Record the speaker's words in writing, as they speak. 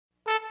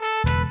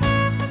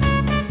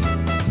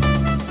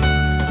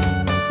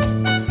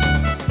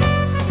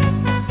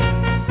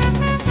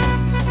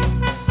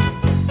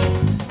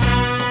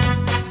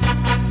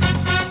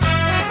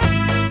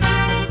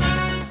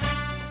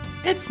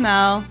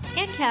Mel.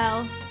 And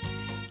Kel.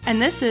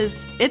 And this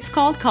is It's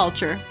Called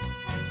Culture.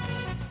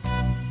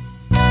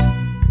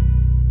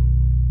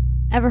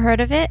 Ever heard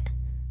of it?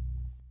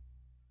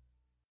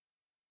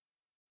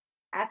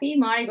 Happy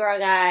Mardi Gras,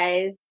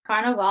 guys.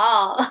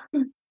 Carnival.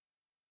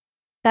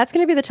 That's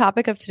going to be the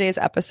topic of today's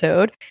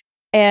episode.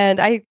 And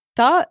I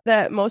thought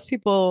that most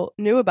people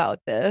knew about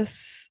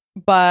this,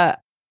 but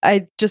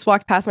I just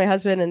walked past my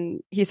husband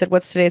and he said,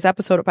 "What's today's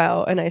episode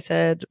about?" And I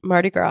said,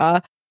 "Mardi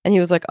Gras." And he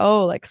was like,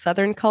 "Oh, like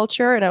Southern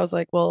culture?" And I was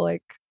like, "Well,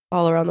 like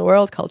all around the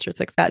world culture. It's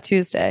like Fat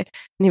Tuesday."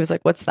 And he was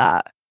like, "What's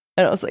that?"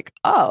 And I was like,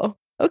 "Oh,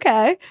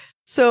 okay."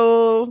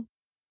 So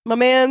my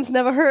man's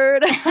never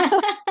heard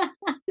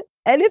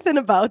anything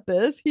about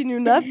this. He knew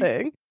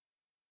nothing.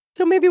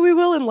 So maybe we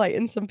will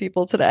enlighten some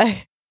people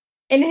today.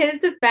 In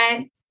his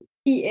defense,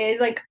 he is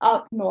like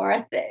up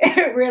north,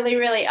 really,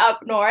 really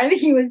up north.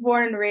 He was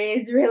born and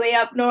raised really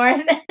up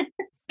north.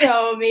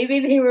 So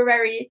maybe they were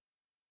very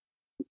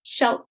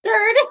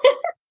sheltered.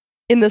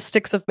 In the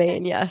sticks of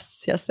Maine,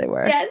 yes. Yes, they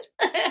were. Yes.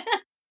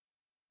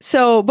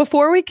 So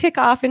before we kick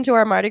off into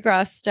our Mardi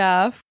Gras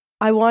stuff,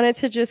 I wanted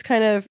to just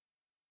kind of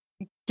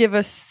give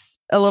us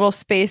a little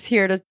space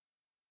here to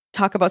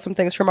talk about some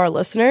things from our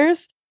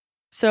listeners.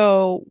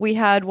 So we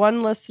had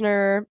one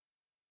listener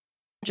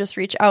just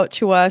reach out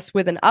to us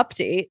with an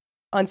update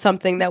on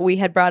something that we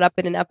had brought up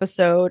in an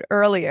episode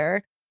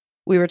earlier.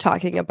 We were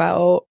talking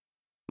about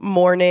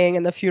mourning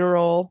and the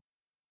funeral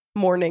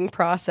mourning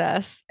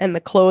process and the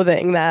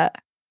clothing that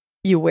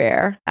you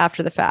wear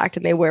after the fact.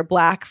 And they wear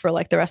black for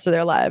like the rest of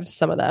their lives,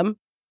 some of them.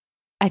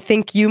 I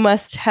think you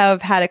must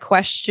have had a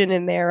question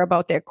in there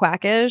about their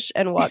quackish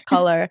and what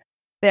color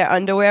their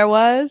underwear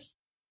was.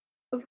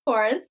 Of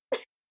course.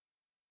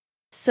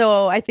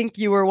 So I think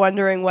you were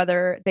wondering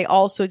whether they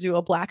also do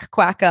a black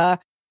quacka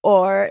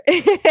or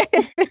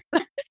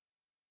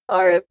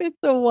or if it's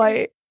a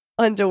white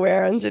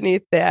underwear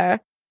underneath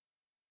there.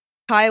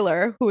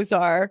 Tyler, who's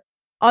our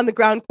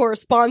on-the-ground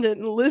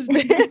correspondent in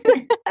Lisbon.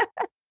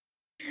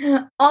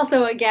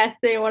 Also a guest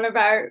in one of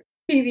our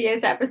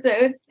previous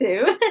episodes,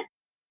 too.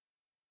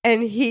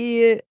 And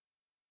he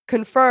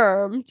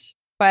confirmed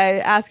by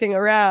asking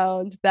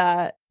around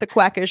that the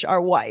quackish are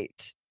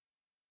white.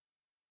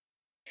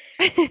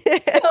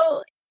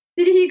 So,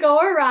 did he go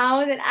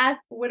around and ask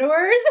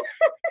widowers?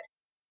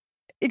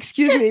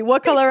 Excuse me,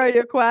 what color are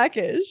your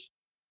quackish?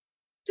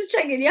 Just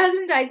checking. Your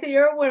husband died, so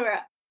you're a widower.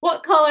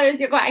 What color is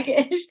your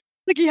quackish?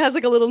 Like he has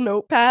like a little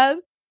notepad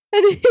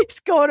and he's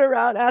going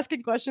around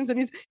asking questions and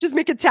he's just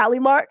making tally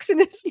marks in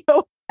his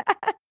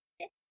notepad.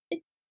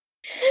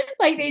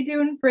 Like they do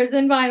in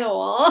prison by the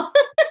wall.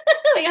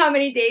 Like how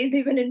many days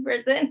they've been in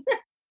prison.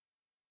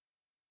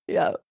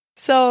 Yeah.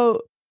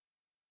 So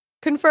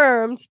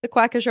confirmed the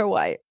quackish are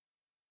white.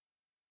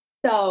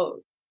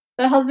 So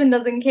the husband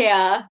doesn't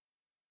care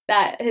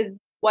that his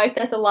wife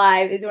that's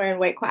alive is wearing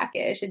white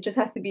quackish. It just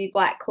has to be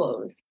black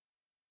clothes.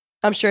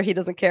 I'm sure he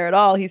doesn't care at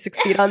all. He's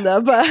 6 feet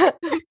under, but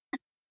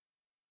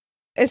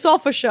it's all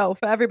for show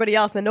for everybody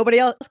else, and nobody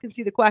else can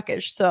see the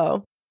quackish.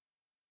 So,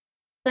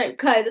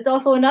 Because it's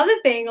also another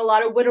thing. A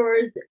lot of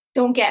widowers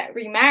don't get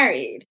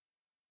remarried.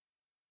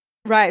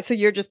 Right. So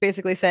you're just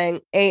basically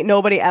saying, ain't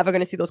nobody ever going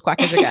to see those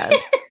quackish again.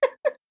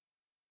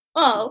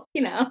 Well,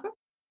 you know,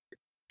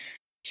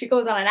 she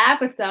goes on an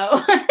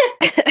episode.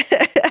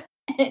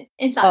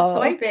 It's not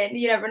swiping.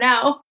 You never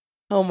know.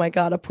 Oh my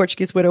God, a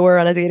Portuguese widower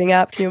on a dating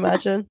app. Can you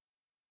imagine?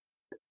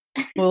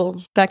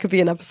 Well, that could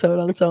be an episode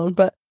on its own.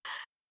 But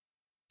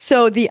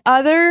so the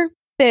other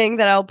thing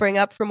that I'll bring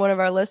up from one of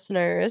our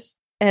listeners,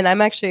 and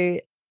I'm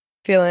actually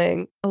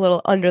feeling a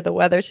little under the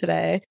weather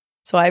today,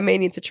 so I may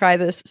need to try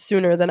this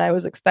sooner than I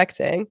was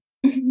expecting.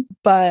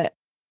 But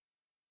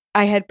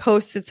I had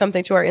posted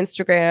something to our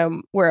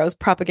Instagram where I was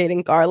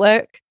propagating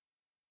garlic,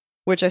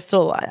 which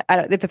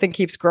the thing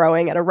keeps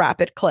growing at a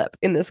rapid clip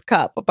in this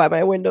cup by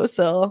my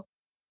windowsill.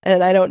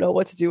 And I don't know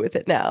what to do with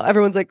it now.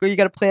 Everyone's like, well, you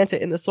got to plant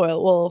it in the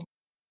soil. Well,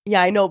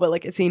 yeah, I know, but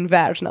like it's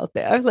inversion out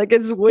there. Like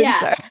it's winter.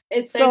 Yeah,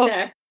 it's so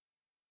winter.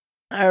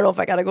 I don't know if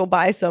I got to go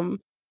buy some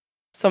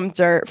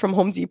dirt from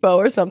Home Depot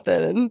or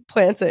something and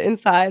plant it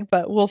inside,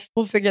 but we'll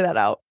figure that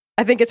out.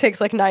 I think it takes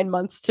like 9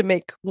 months to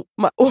make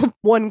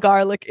one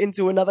garlic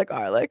into another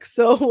garlic.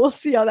 So we'll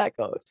see how that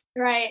goes.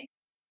 Right.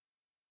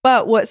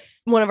 But what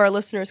one of our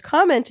listeners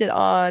commented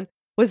on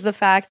was the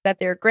fact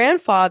that their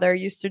grandfather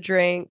used to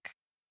drink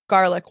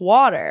garlic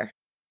water.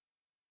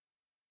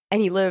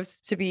 And he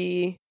lived to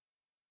be,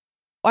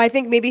 I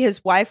think maybe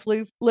his wife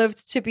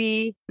lived to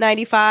be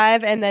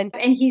 95. And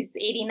he's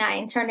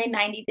 89, turning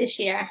 90 this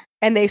year.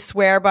 And they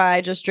swear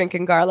by just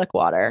drinking garlic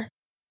water.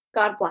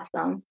 God bless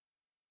them.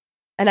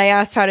 And I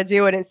asked how to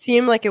do it. And it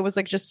seemed like it was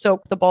like just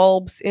soak the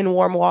bulbs in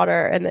warm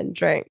water and then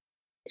drink.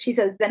 She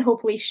says, then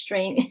hopefully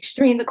strain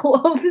the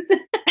cloves.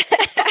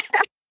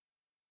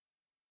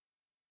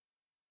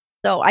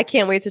 So I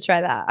can't wait to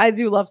try that. I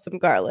do love some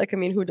garlic. I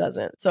mean, who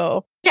doesn't?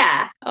 So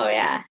yeah. Oh,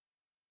 yeah.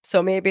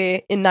 So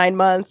maybe in 9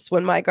 months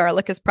when my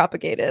garlic is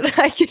propagated,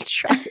 I can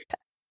try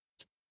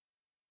that.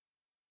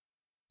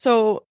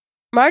 So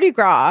Mardi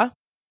Gras,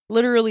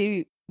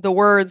 literally the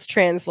words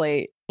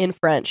translate in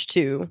French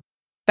to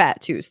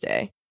Fat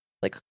Tuesday.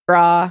 Like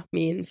Gras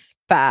means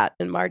fat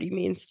and Mardi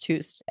means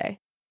Tuesday.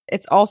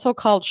 It's also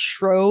called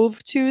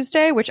Shrove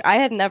Tuesday, which I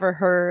had never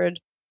heard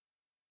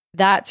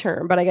that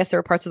term, but I guess there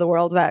are parts of the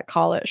world that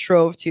call it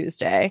Shrove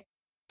Tuesday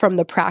from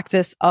the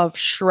practice of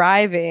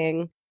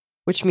shriving,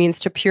 which means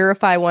to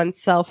purify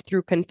oneself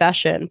through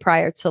confession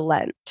prior to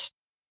Lent.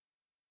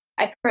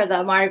 I prefer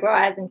the Mardi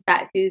Gras as in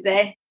Fat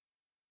Tuesday.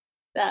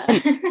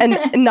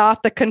 And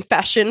not the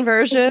confession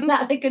version.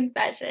 Not the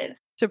confession.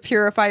 To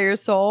purify your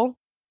soul.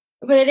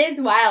 But it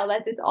is wild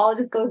that this all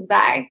just goes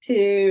back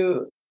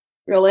to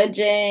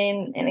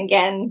religion and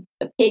again,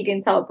 the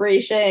pagan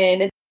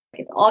celebration.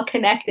 It's all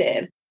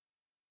connected.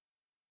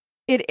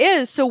 It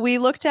is. So we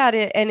looked at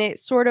it and it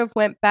sort of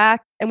went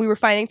back and we were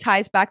finding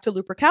ties back to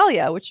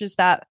Lupercalia, which is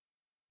that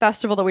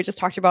festival that we just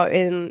talked about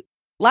in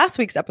last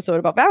week's episode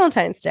about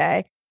Valentine's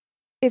Day.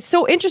 It's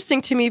so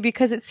interesting to me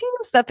because it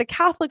seems that the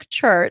Catholic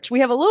Church,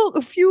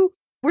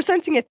 we're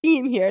sensing a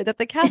theme here that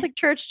the Catholic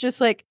Church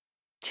just like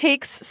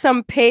takes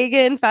some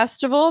pagan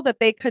festival that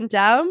they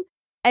condemn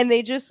and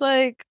they just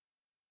like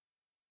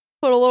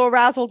put a little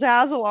razzle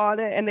dazzle on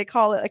it and they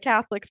call it a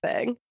Catholic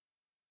thing.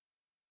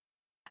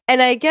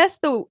 And I guess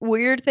the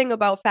weird thing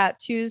about Fat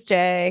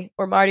Tuesday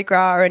or Mardi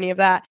Gras or any of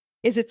that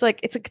is it's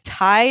like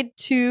tied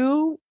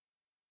to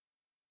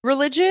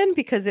religion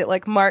because it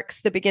like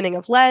marks the beginning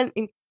of Lent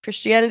in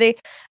Christianity,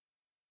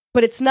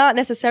 but it's not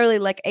necessarily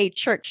like a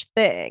church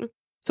thing.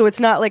 So it's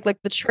not like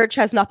the church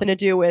has nothing to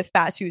do with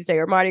Fat Tuesday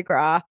or Mardi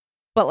Gras,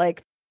 but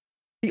like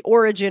the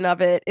origin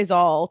of it is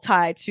all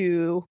tied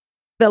to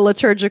the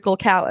liturgical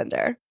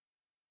calendar.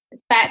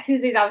 Fat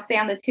Tuesday's obviously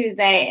on the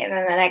Tuesday, and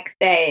then the next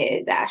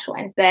day is Ash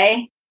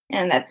Wednesday,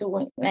 and that's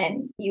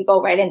when you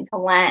go right into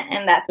Lent,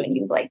 and that's when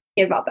you like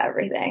give up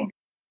everything.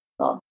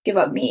 Well, give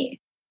up meat,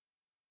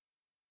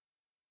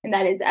 and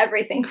that is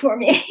everything for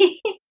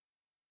me.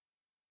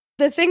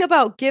 The thing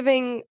about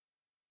giving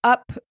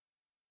up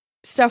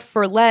stuff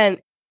for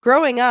Lent,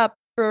 growing up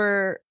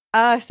for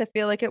us, I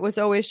feel like it was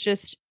always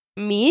just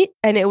meat,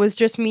 and it was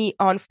just meat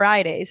on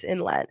Fridays in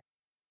Lent.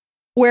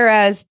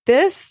 Whereas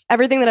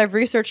everything that I've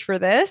researched for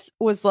this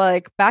was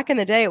like back in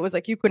the day, it was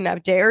like you couldn't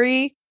have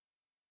dairy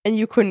and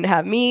you couldn't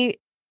have meat.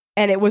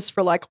 And it was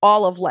for like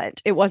all of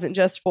Lent. It wasn't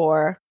just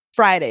for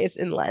Fridays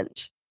in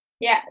Lent.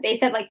 Yeah, they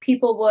said like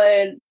people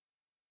would,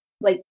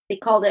 like they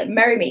called it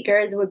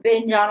merrymakers, would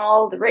binge on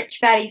all the rich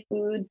fatty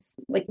foods,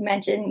 like you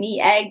mentioned,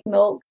 meat, eggs,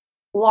 milk,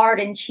 lard,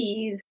 and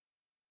cheese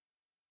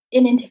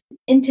in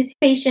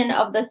anticipation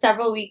of the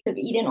several weeks of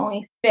eating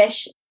only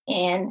fish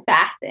and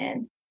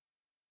fasting.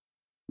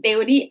 They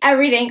would eat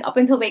everything up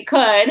until they could,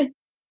 and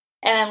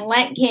then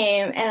Lent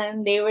came,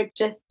 and they would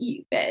just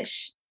eat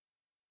fish.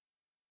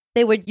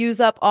 They would use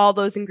up all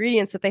those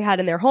ingredients that they had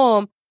in their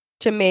home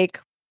to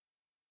make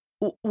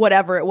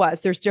whatever it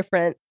was. There's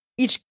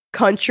each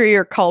country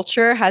or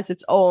culture has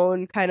its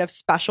own kind of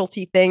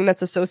specialty thing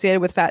that's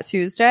associated with Fat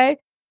Tuesday,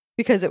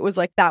 because it was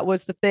like that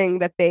was the thing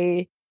that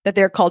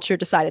their culture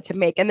decided to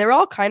make. And they're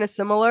all kind of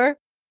similar.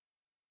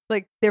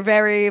 Like they're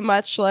very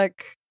much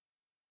like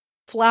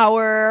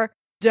flour,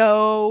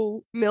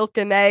 dough, milk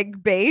and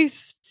egg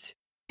based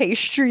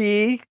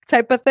pastry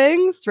type of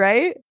things,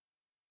 right?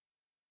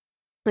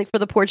 Like for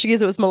the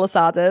Portuguese, it was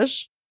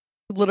malasadas,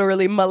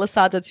 literally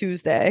Malasada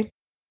Tuesday.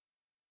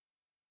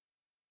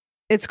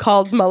 It's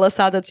called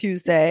Malasada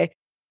Tuesday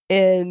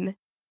in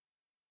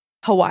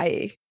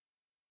Hawaii.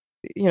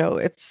 You know,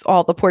 it's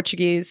all the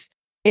Portuguese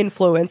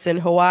influence in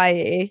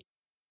Hawaii,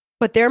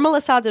 but their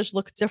malasadas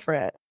look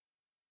different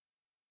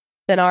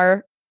than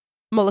our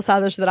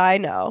malasadas that I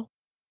know.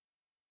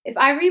 If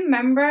I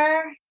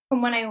remember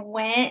from when I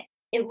went,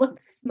 it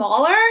looked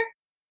smaller.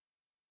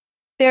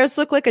 Theirs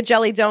looked like a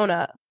jelly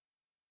donut.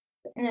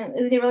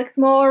 And they were like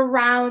smaller,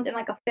 round, and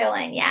like a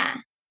filling, yeah.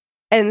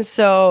 And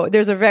so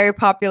there's a very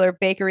popular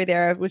bakery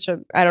there, which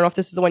I don't know if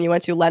this is the one you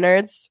went to,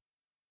 Leonard's.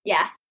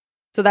 Yeah.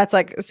 So that's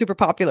like a super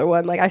popular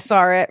one. Like I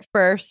saw it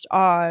first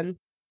on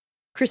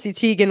Chrissy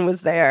Teigen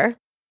was there,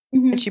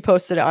 and she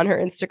posted it on her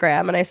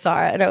Instagram, and I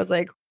saw it, and I was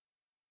like,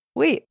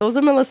 wait, those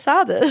are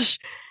malasadas.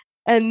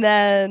 And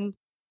then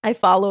I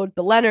followed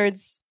the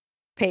Leonard's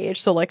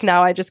page. So like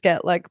now I just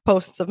get like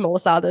posts of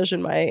malasadas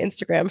in my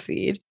Instagram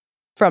feed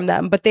from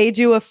them. But they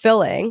do a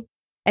filling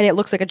and it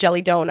looks like a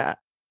jelly donut.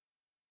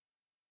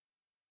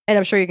 And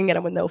I'm sure you can get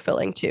them with no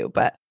filling too.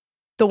 But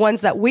the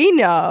ones that we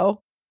know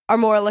are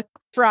more like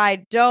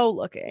fried dough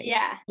looking.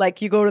 Yeah.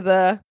 Like you go to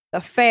the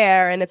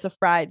fair and it's a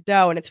fried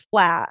dough and it's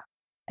flat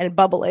and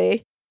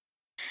bubbly.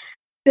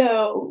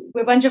 So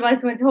a bunch of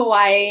us went to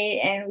Hawaii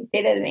and we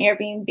stayed at an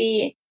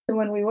Airbnb. So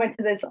when we went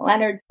to this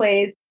Leonard's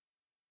place,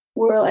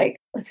 we were like,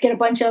 let's get a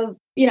bunch of,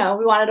 we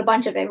wanted a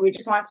bunch of it. We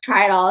just wanted to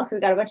try it all. So we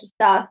got a bunch of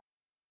stuff.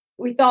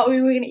 We thought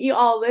we were going to eat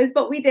all of this,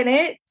 but we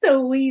didn't.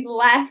 So we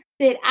left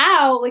it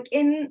out like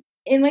in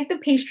like the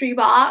pastry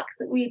box.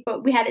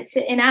 But we had it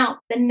sitting out.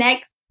 The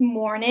next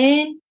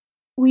morning,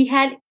 we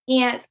had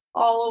ants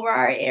all over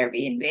our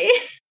Airbnb.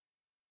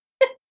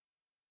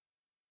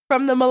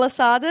 From the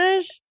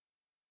malasadas?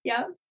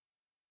 Yep.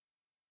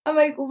 I'm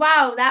like,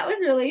 wow, that was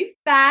really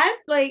fast.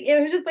 Like,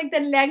 it was just like the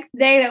next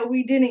day that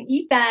we didn't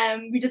eat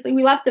them.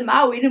 We left them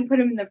out. We didn't put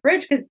them in the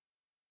fridge because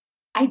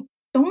I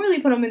don't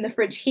really put them in the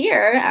fridge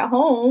here at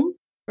home.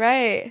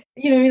 Right.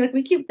 You know what I mean? Like,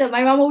 we keep them.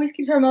 My mom always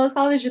keeps her mellow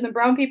sausage in the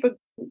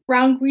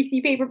brown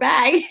greasy paper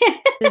bag.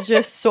 There's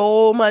just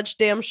so much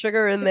damn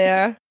sugar in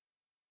there.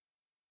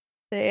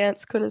 The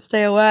ants couldn't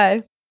stay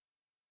away.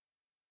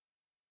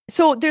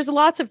 So there's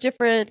lots of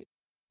different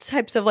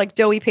types of like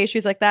doughy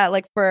pastries like that.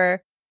 Like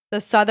for the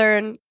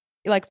southern,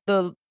 like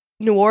the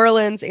New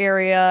Orleans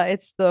area,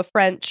 it's the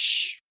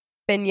French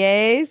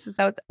beignets. Is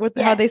that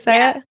how they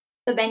say it?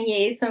 The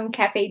beignets from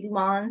Cafe Du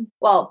Monde.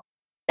 Well,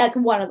 that's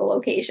one of the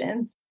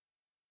locations.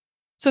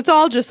 So it's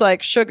all just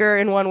like sugar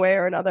in one way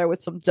or another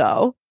with some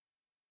dough.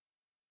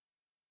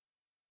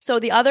 So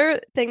the other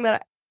thing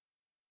that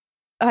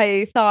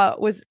I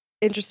thought was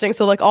interesting,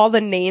 so like all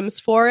the names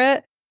for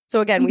it. So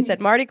again, we said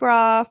Mardi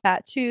Gras,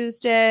 Fat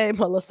Tuesday,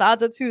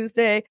 Malasada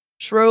Tuesday,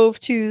 Shrove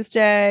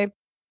Tuesday,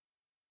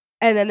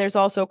 and then there's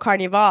also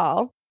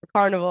Carnival, or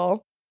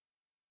Carnival.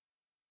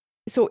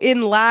 So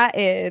in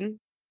Latin,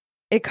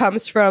 it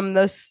comes from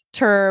this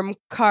term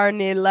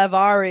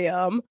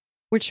carnivarium,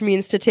 which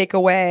means to take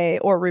away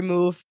or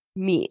remove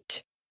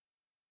meat.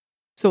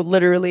 So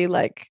literally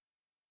like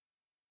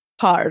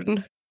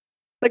carn.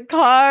 The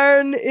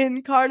carn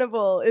in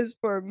carnival is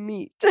for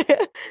meat.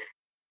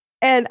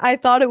 And I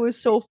thought it was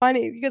so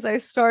funny because I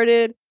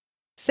started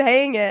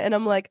saying it and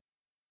I'm like,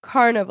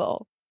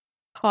 carnival,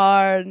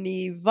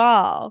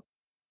 carnival,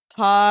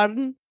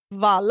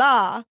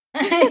 carnvala.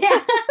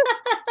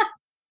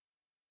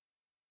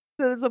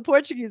 So there's a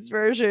Portuguese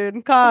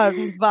version,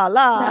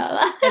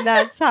 carnvala. And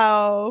that's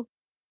how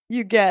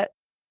you get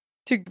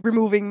to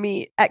removing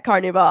meat at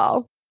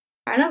carnival.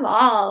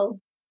 Carnival.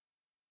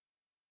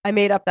 I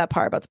made up that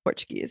part about the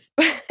Portuguese.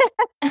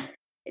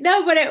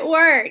 No, but it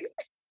works.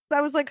 I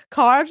was like,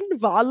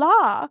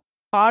 carnivala,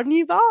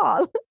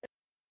 carnival.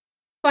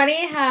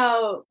 Funny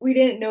how we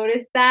didn't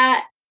notice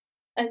that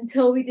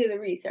until we did the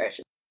research.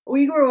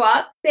 We grew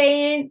up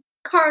saying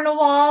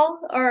carnival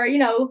or,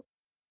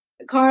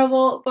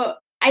 carnival, but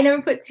I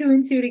never put two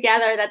and two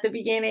together that the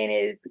beginning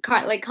is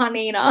like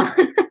canina.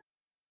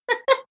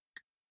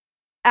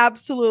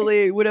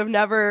 Absolutely would have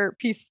never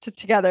pieced it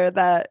together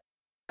that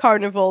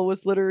carnival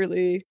was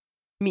literally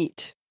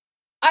meat.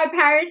 Our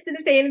parents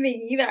didn't say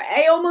anything either.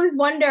 I almost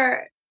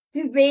wonder,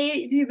 do they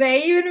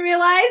even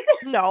realize?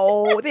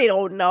 No, they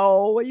don't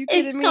know. Are you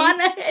kidding me?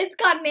 It's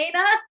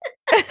canina.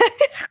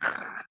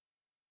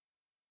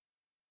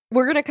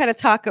 We're going to kind of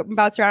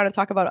bounce around and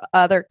talk about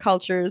other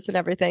cultures and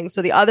everything.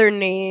 So the other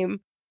name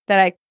that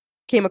I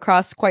came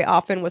across quite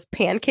often was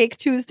Pancake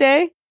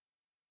Tuesday.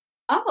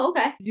 Oh,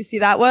 okay. Did you see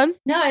that one?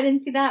 No, I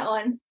didn't see that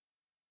one.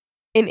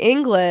 In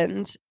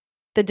England,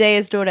 the day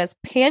is known as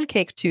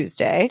Pancake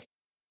Tuesday.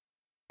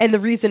 And the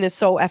reason is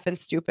so effing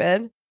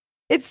stupid.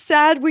 It's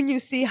sad when you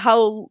see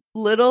how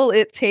little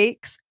it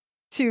takes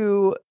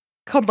to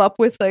come up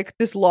with like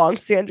this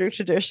long-standing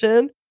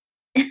tradition.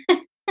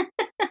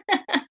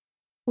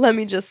 Let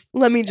me just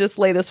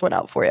lay this one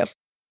out for you.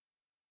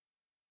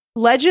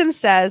 Legend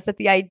says that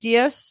the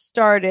idea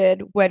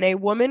started when a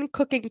woman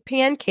cooking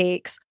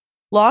pancakes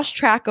lost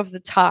track of the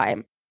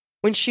time.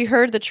 When she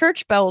heard the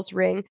church bells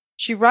ring,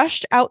 she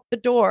rushed out the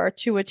door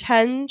to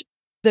attend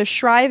the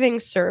shriving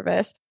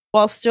service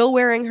while still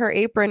wearing her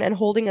apron and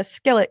holding a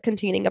skillet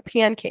containing a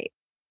pancake.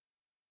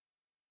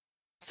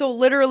 So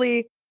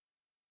literally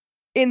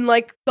in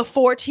like the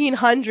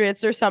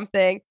 1400s or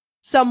something,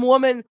 some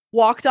woman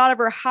walked out of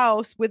her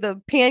house with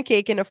a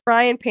pancake in a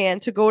frying pan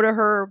to go to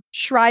her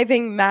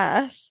shriving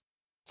mass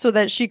so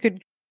that she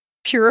could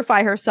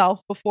purify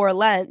herself before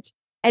Lent.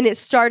 And it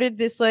started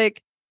this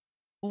like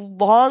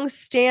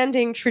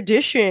long-standing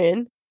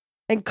tradition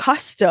and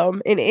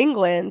custom in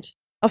England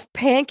of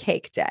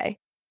Pancake Day.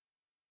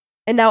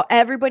 And now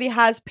everybody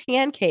has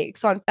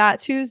pancakes on Fat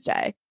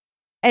Tuesday.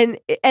 And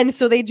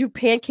so they do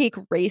pancake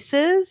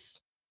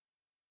races.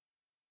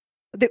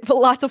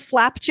 Lots of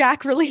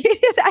flapjack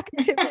related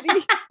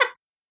activity.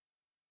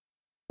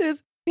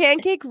 There's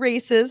pancake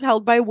races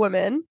held by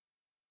women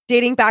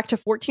dating back to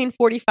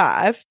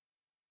 1445.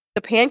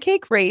 The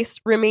pancake race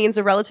remains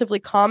a relatively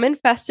common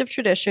festive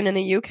tradition in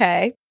the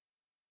UK.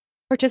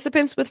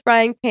 Participants with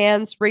frying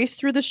pans race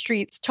through the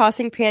streets,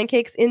 tossing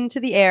pancakes into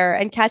the air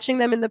and catching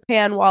them in the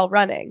pan while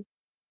running.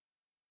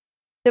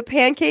 The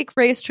pancake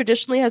race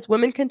traditionally has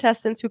women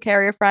contestants who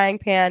carry a frying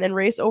pan and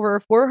race over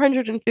a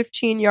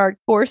 415-yard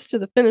course to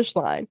the finish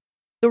line.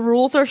 The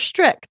rules are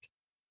strict.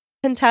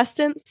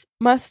 Contestants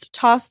must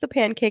toss the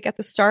pancake at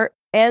the start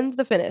and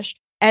the finish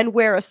and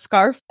wear a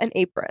scarf and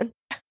apron.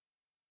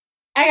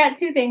 I got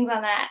two things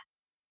on that.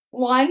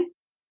 One,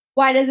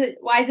 why is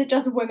it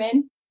just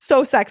women?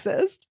 So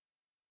sexist.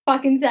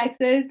 Fucking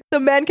sexist. The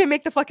men can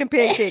make the fucking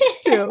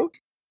pancakes too.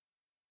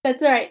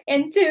 That's right.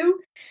 And two,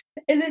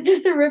 is it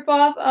just a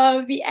ripoff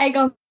of the egg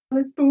on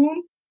the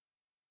spoon?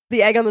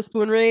 The egg on the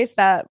spoon race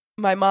that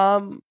my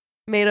mom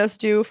made us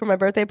do for my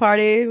birthday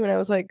party when I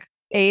was like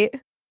 8.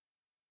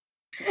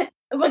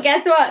 But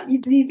guess what?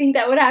 Do you think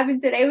that would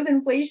happen today with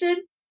inflation?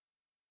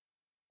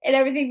 And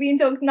everything being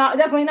soaked,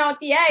 definitely not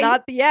the egg.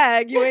 Not the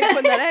egg. You ain't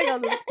putting that egg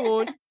on the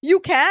spoon.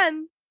 You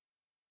can,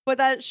 but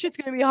that shit's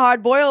gonna be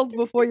hard boiled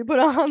before you put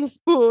it on the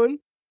spoon,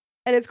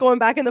 and it's going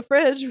back in the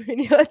fridge when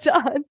you're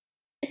done.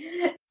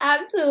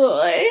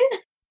 Absolutely.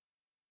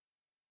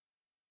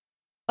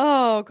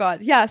 Oh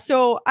God, yeah.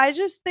 So I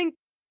just think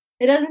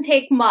it doesn't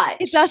take much.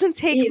 It doesn't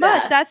take either.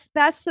 much.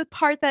 That's the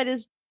part that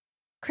is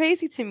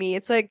crazy to me.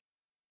 It's like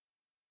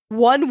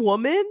one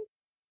woman,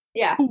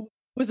 who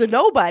was a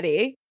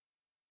nobody.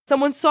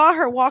 Someone saw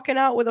her walking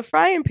out with a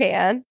frying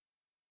pan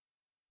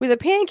with a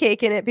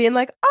pancake in it, being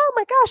like, "Oh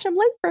my gosh, I'm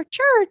late for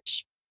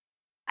church."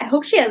 I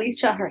hope she at least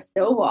shut her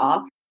stove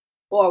off,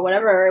 or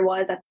whatever it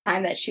was at the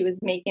time that she was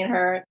making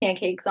her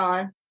pancakes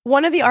on.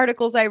 One of the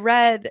articles I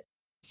read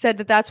said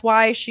that that's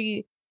why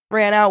she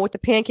ran out with the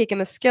pancake in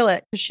the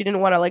skillet, because she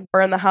didn't want to like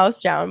burn the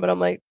house down. But I'm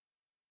like,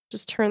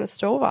 just turn the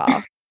stove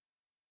off.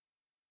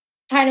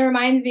 Kind of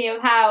reminds me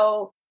of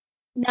how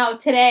now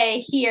today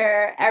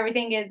here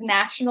everything is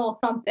national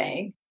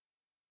something.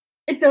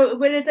 So,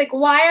 but it's like,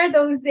 why are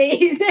those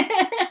days?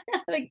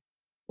 Like,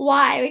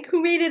 why? Like,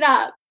 who made it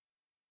up?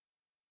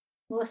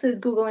 Melissa's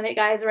Googling it,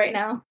 guys, right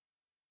now.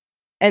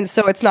 And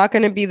so it's not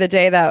going to be the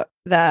day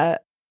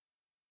that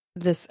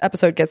this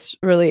episode gets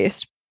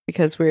released,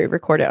 because we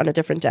record it on a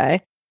different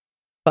day.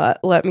 But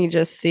let me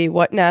just see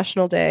what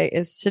national day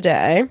is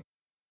today.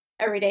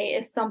 Every day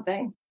is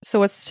something.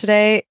 So it's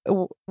today,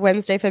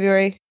 Wednesday,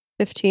 February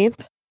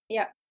 15th.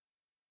 Yep.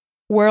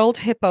 World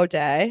Hippo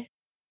Day.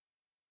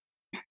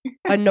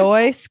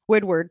 Annoy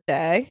Squidward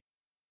Day.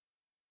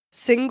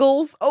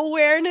 Singles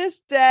Awareness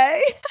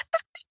Day.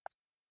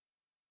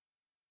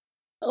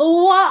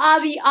 What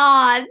are the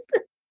odds?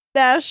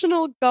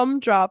 National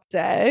Gumdrop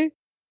Day.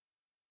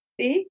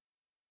 See?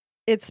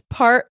 It's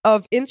part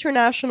of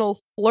International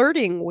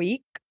Flirting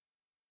Week.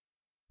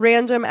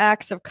 Random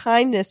Acts of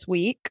Kindness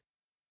Week.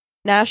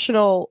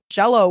 National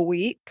Jello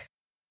Week.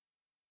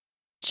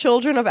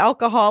 Children of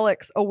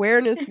Alcoholics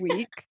Awareness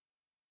Week.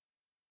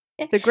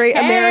 The Great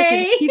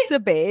American Pizza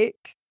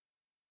Bake.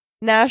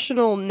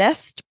 National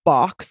Nest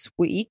Box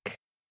Week.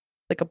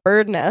 Like a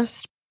bird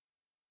nest.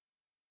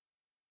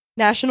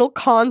 National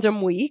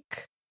Condom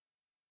Week.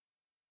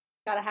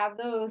 Gotta have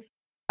those.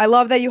 I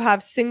love that you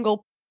have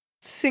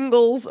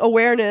singles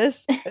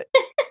awareness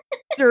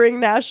during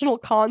National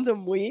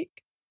Condom Week.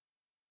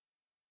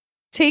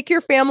 Take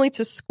Your Family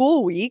to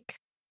School Week.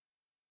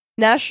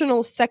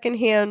 National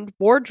Secondhand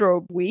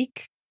Wardrobe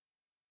Week.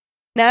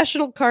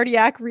 National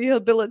Cardiac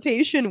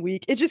Rehabilitation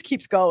Week. It just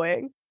keeps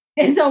going.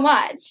 It's so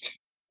much.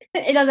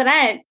 It doesn't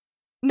end.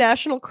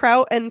 National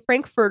Kraut and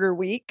Frankfurter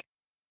Week.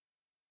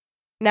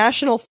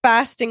 National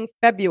Fasting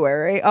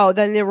February. Oh,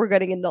 then they were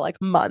getting into like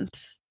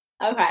months.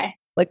 Okay.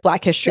 Like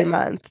Black History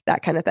Month,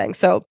 that kind of thing.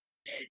 So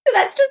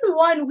that's just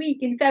 1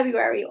 week in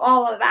February,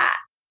 all of that.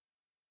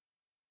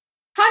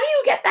 How do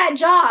you get that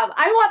job?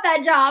 I want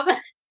that job.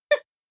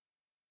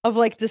 Of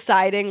like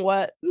deciding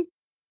what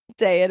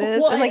day it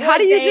is. And like how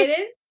do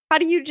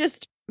you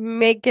just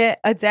make it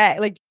a day?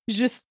 Like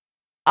just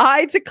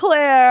I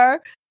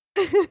declare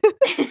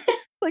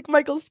like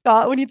Michael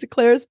Scott when he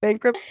declares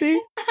bankruptcy.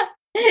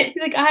 He's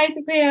like, I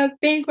declare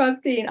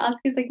bankruptcy, and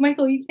Oscar's like,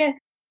 Michael, you can't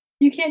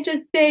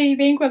just say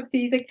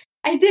bankruptcy. He's like,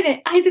 I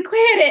didn't. I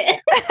declared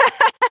it.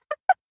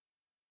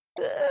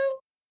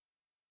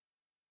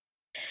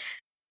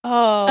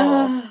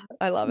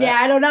 I love it. Yeah,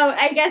 I don't know.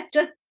 I guess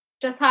just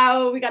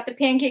how we got the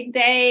pancake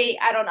day.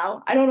 I don't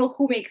know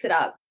who makes it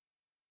up.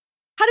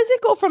 How does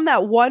it go from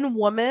that one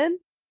woman?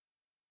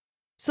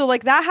 So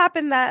like that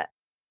happened that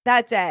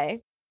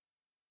day.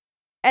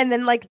 And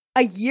then like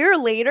a year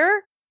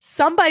later,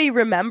 somebody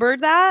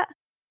remembered that.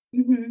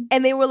 Mm-hmm.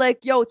 And they were like,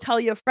 yo, tell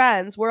your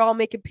friends, we're all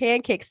making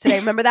pancakes today.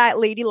 Remember that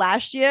lady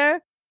last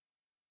year?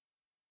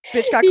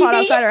 Bitch got caught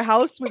outside her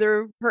house with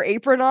her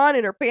apron on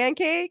and her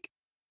pancake.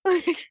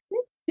 Do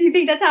you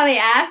think that's how they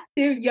asked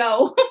too?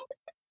 Yo.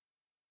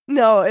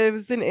 No, it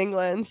was in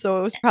England, so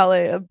it was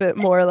probably a bit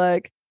more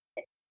like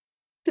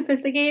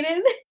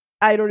sophisticated.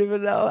 I don't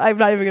even know. I'm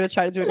not even gonna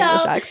try to do an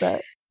English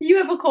accent. You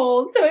have a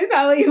cold, so it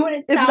probably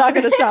wouldn't sound. It's not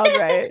gonna sound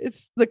right.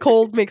 It's the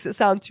cold makes it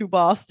sound too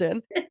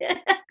Boston.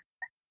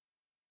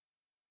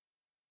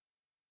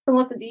 So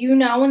Melissa, do you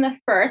know when the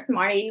first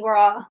Mardi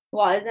Gras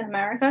was in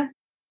America?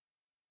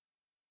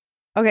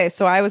 Okay,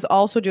 so I was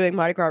also doing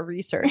Mardi Gras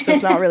research, so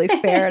it's not really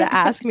fair to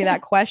ask me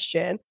that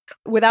question.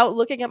 Without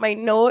looking at my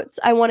notes,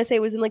 I want to say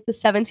it was in like the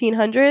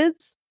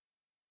 1700s.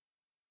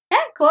 Yeah,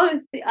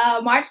 close.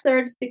 March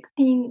 3rd,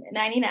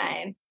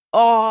 1699.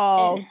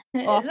 Oh,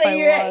 off so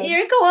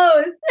you're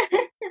close.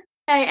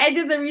 I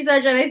did the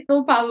research and I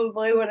still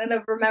probably wouldn't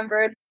have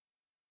remembered.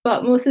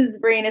 But Melissa's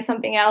brain is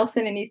something else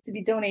and it needs to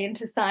be donated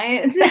to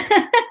science.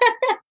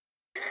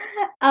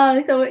 So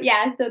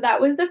that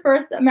was the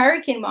first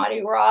American Mardi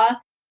Gras.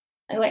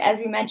 Like, as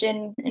we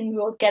mentioned, and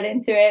we'll get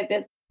into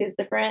it, there's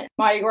different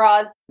Mardi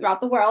Gras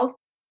throughout the world.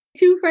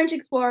 2 French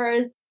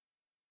explorers,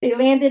 they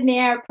landed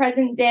near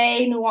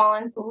present-day New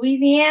Orleans,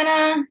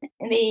 Louisiana,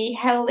 and they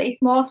held a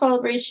small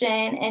celebration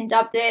and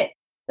dubbed it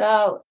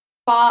the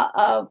Fête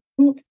of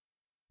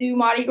du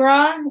Mardi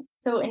Gras.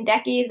 So in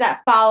decades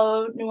that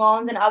followed, New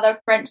Orleans and other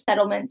French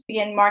settlements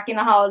began marking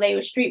the holiday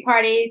with street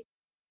parties,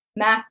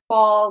 mass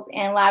balls,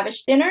 and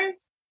lavish dinners.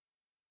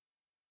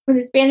 When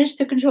the Spanish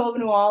took control of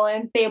New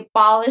Orleans, they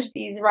abolished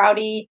these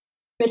rowdy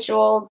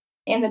rituals,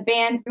 and the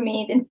bans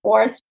remained in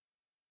force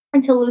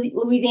until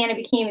Louisiana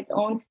became its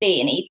own state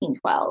in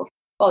 1812.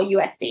 Well,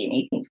 U.S. state in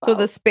 1812. So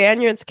the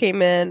Spaniards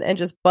came in and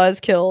just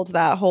buzzkilled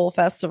that whole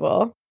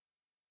festival.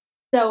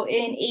 So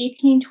in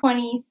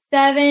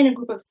 1827, a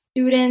group of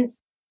students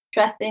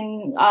dressed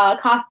in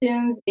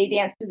costumes, they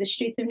danced through the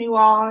streets of New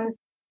Orleans.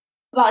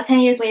 About 10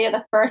 years later,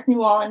 the first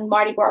New Orleans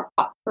Mardi Gras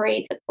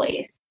parade took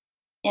place.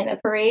 And the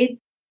parades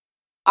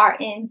are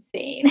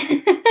insane.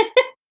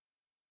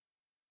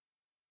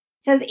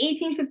 It says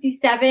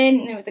 1857,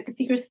 and it was like a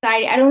secret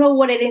society. I don't know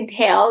what it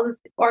entails,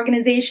 this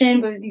organization,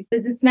 but it was these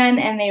businessmen,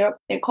 and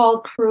they're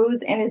called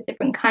crews, and there's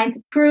different kinds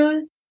of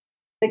crews,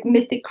 like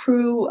Mystic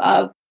Crew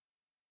of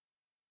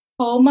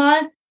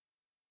Pomas,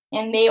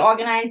 and they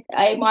organized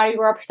a Mardi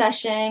Gras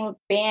procession with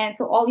bands.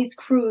 So all these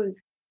crews,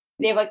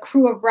 they have like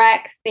Crew of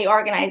Rex. They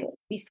organize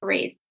these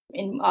parades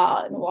in New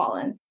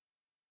Orleans.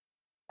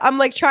 I'm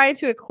like trying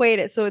to equate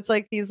it. So it's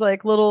like these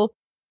like little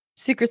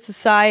secret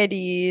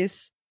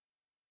societies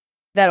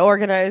that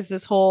organize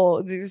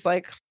these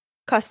like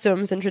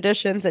customs and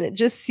traditions. And it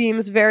just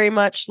seems very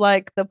much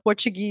like the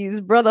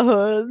Portuguese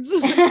brotherhoods.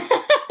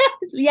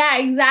 Yeah,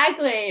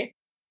 exactly.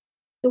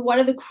 So one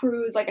of the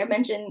crews, like I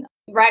mentioned,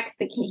 Rex,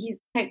 the king,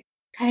 he's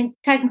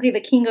technically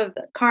the king of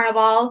the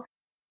carnival.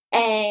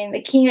 And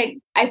the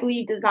king, I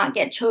believe, does not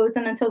get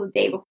chosen until the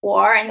day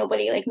before, and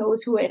nobody like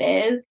knows who it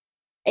is.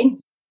 And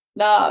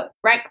the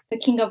Rex, the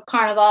king of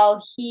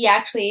carnival, he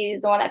actually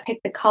is the one that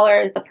picked the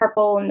colors, the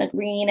purple and the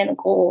green and the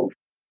gold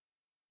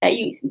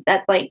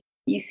that's like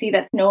you see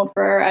that's known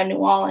for New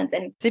Orleans.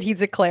 And did he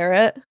declare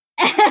it?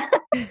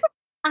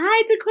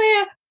 I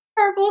declare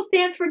purple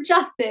stands for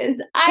justice.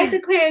 I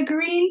declare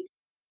green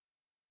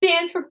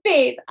stands for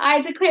faith.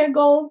 I declare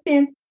gold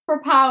stands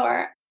for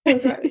power.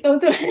 Those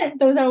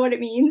are what it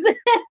means.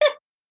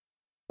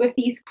 With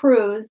these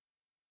crews,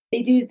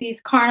 they do these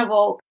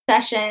carnival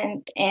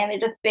sessions, and they're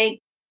just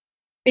big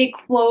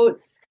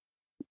floats,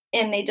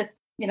 and they just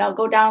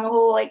go down the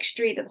whole like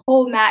street, the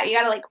whole map. You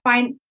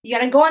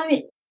gotta go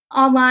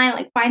online,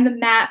 like find the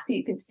map so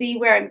you can see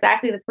where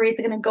exactly the parades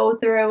are gonna go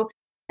through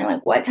and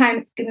like what time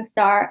it's gonna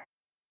start.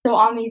 So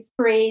on these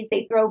parades,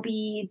 they throw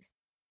beads.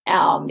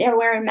 They're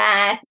wearing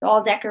masks,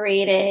 all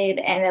decorated,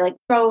 and they're like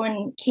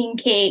throwing king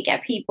cake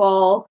at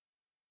people.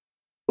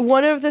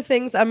 One of the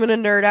things, I'm going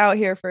to nerd out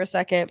here for a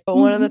second, but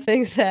one of the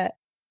things that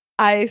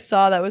I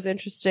saw that was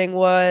interesting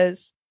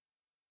was,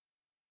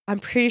 I'm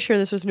pretty sure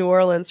this was New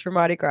Orleans for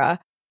Mardi Gras,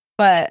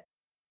 but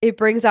it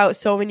brings out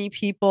so many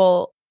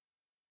people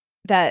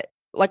that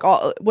like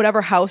all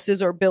whatever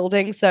houses or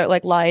buildings that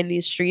like line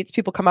these streets,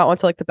 people come out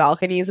onto like the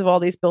balconies of all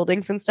these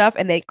buildings and stuff,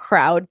 and they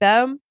crowd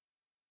them.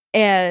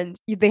 And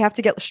they have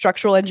to get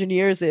structural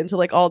engineers into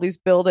like all these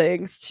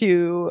buildings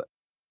to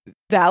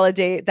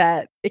validate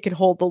that it can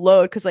hold the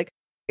load. Because like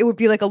it would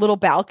be like a little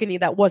balcony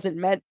that wasn't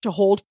meant to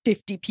hold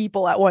 50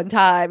 people at one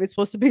time. It's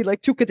supposed to be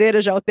like two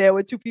cadeiras out there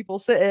with two people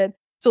sitting.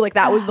 So like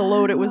that was the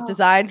load it was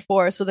designed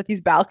for, so that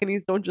these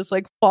balconies don't just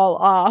like fall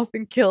off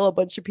and kill a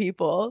bunch of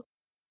people.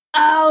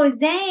 Oh,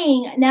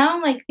 dang. Now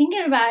I'm like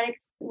thinking about it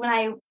when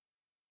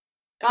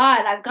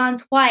I've gone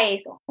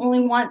twice,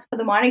 only once for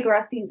the Mardi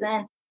Gras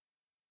season.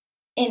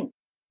 And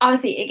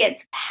obviously it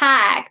gets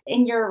packed,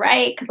 and you're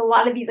right, because a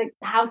lot of these like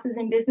houses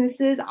and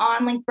businesses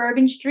on like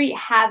Bourbon Street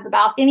have the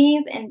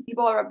balconies, and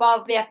people are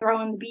above there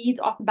throwing the beads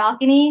off the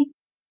balcony.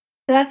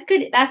 So that's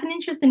an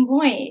interesting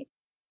point.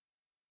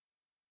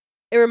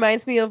 It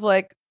reminds me of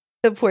like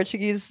the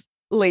Portuguese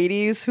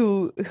ladies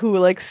who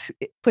like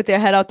put their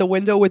head out the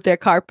window with their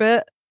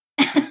carpet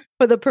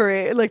for the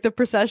parade, like the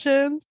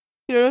processions.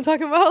 You know what I'm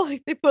talking about?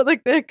 Like they put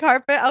like the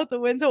carpet out the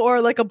window,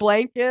 or like a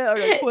blanket or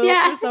a quilt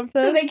or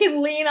something, so they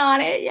can lean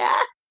on it. Yeah.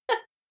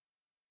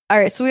 All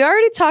right, so we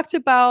already talked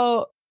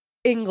about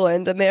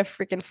England and their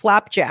freaking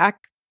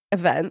flapjack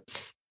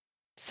events.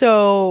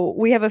 So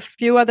we have a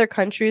few other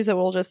countries that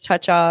we'll just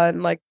touch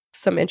on, like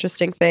some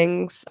interesting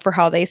things for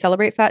how they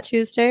celebrate Fat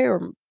Tuesday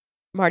or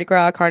Mardi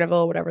Gras,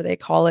 Carnival, whatever they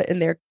call it in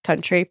their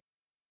country.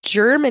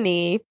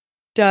 Germany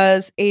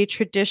does a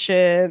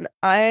tradition.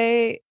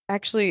 I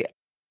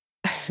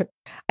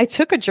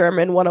took a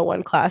German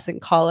 101 class in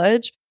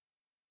college,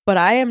 but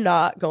I am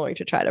not going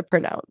to try to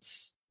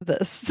pronounce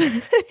this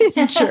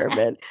in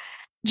German.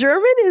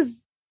 German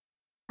is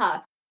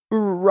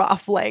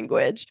rough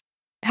language.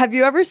 Have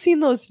you ever seen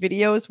those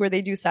videos where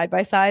they do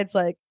side-by-sides?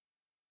 Like,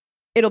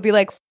 it'll be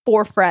like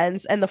 4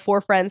 friends, and the 4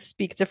 friends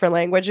speak different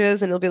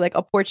languages, and it'll be like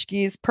a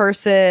Portuguese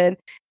person,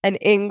 an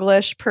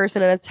English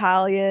person, an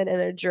Italian,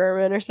 and a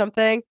German or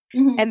something.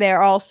 Mm-hmm. And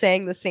they're all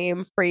saying the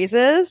same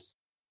phrases.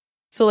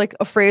 So like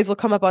a phrase will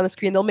come up on the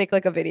screen. They'll make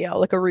like a video,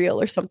 like a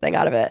reel or something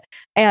out of it.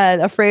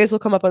 And a phrase will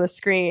come up on the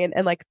screen,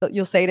 and like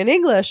you'll say it in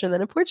English, and then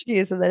in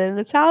Portuguese, and then in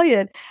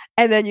Italian.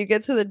 And then you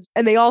get to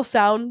and they all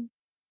sound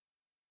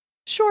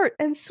short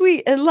and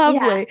sweet and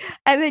lovely.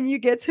 And then you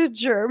get to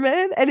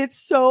German and it's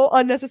so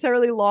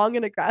unnecessarily long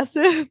and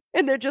aggressive.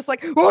 And they're just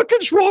like,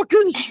 rockish,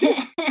 rockish.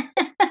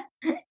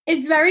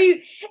 It's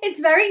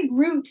very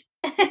brute.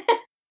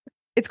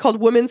 It's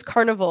called Women's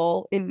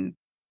Carnival in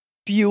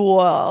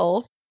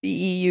Buell,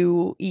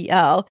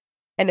 Beuel.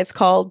 And it's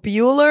called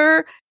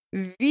Bueller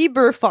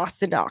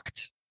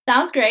Weiberfastnacht.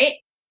 Sounds great.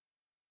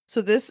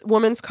 So this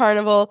Women's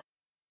Carnival,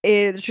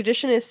 the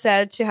tradition is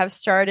said to have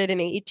started in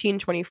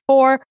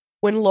 1824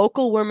 when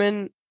local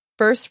women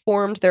first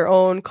formed their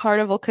own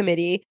carnival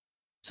committee.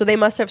 So they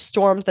must have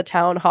stormed the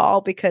town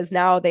hall because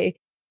now they,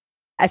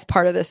 as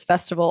part of this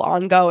festival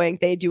ongoing,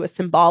 they do a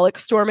symbolic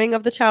storming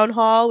of the town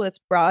hall that's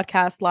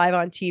broadcast live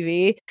on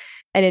TV.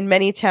 And in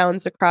many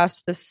towns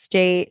across the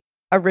state,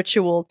 a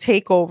ritual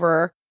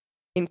takeover,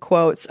 in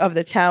quotes, of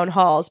the town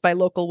halls by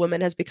local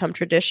women has become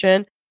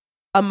tradition.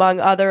 Among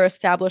other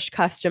established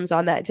customs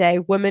on that day,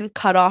 women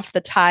cut off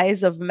the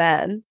ties of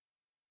men,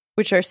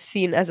 which are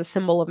seen as a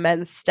symbol of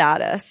men's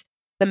status.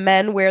 The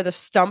men wear the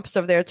stumps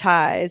of their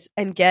ties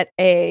and get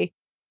a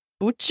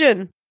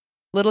Butchen,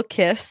 little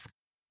kiss,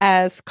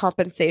 as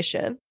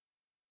compensation.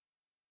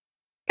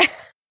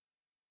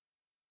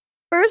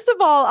 First of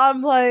all,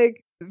 I'm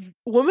like,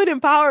 woman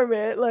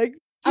empowerment. Like,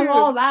 dude, I'm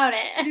all about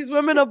it. These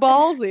women are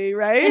ballsy,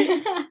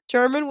 right?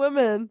 German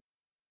women.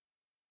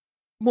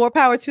 More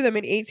power to them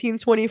in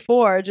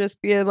 1824,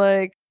 just being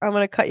like, I'm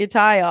going to cut your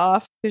tie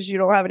off because you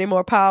don't have any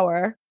more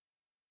power.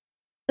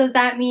 Does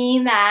that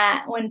mean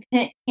that when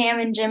Pam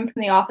and Jim from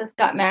The Office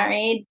got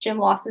married, Jim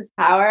lost his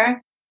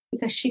power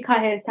because she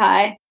cut his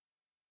tie?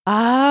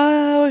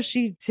 Oh,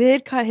 she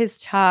did cut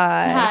his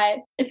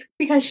tie. It's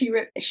because she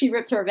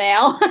ripped her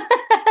veil.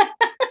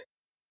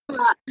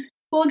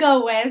 We'll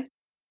go with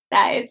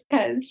that. It's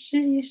because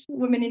she's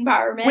women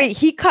empowerment. Wait,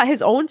 he cut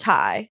his own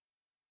tie.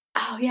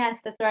 Oh, yes,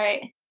 that's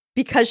right.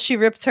 Because she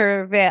ripped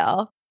her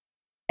veil.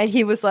 And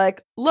he was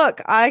like,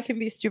 look, I can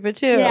be stupid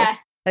too. Yeah.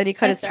 And he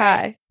cut his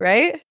tie,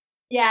 right?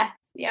 Yes,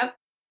 yep.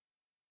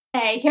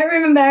 Hey, I can't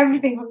remember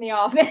everything from The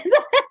Office.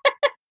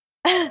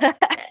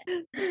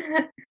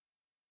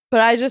 But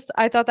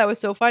I thought that was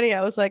so funny.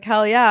 I was like,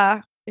 hell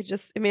yeah.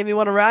 It made me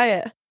want to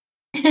riot.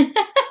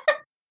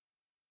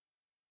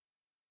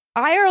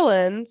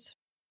 Ireland,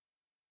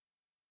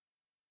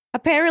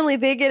 apparently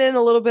they get in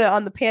a little bit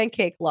on the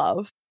pancake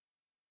love.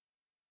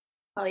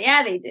 Oh,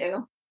 yeah, they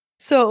do.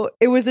 So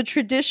it was a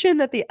tradition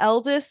that the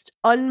eldest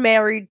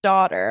unmarried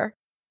daughter,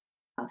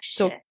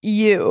 so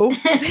you,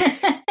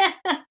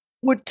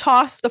 would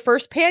toss the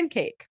first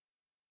pancake.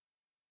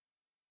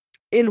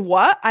 In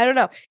what? I don't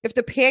know. If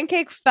the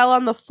pancake fell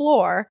on the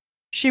floor,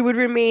 she would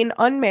remain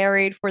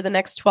unmarried for the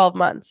next 12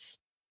 months.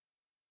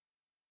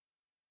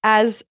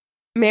 As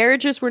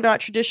marriages were not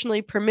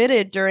traditionally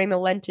permitted during the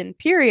Lenten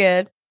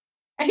period.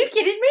 Are you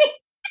kidding me?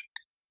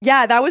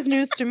 Yeah, that was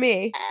news to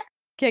me.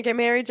 Can't get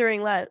married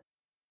during Lent.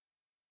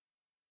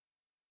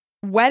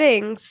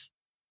 Weddings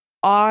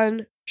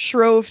on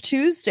Shrove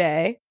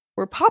Tuesday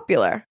were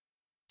popular.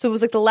 So it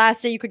was like the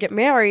last day you could get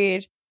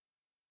married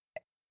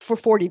for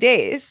 40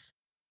 days.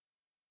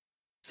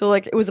 So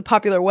like it was a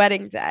popular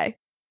wedding day.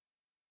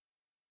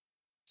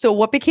 So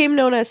what became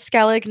known as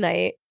Skellig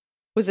Night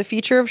was a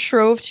feature of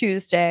Shrove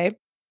Tuesday.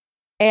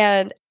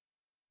 And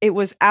it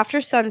was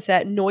after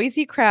sunset,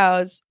 noisy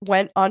crowds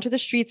went onto the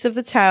streets of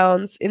the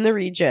towns in the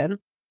region.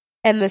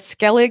 And the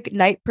Skellig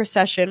Night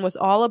procession was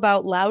all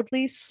about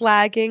loudly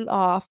slagging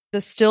off the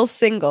still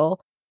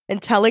single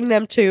and telling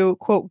them to,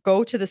 quote,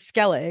 go to the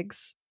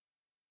Skelligs.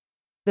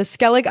 The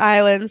Skellig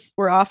Islands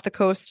were off the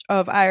coast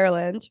of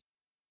Ireland,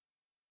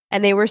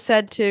 and they were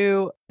said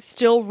to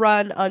still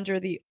run under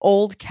the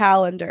old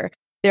calendar.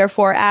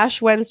 Therefore,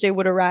 Ash Wednesday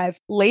would arrive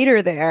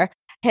later there.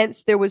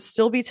 Hence, there would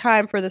still be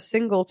time for the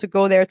single to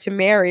go there to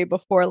marry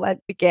before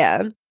Lent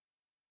began.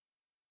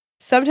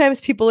 Sometimes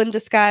people in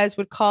disguise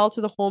would call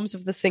to the homes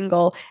of the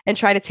single and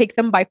try to take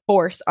them by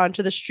force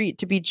onto the street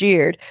to be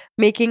jeered,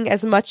 making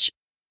as much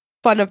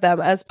fun of them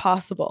as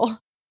possible.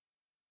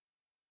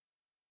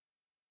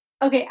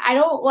 Okay, I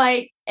don't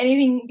like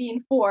anything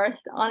being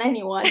forced on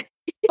anyone,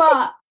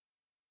 but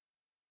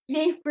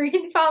they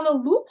freaking found a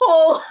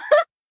loophole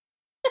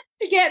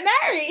to get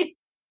married.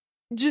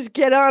 Just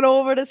get on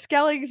over to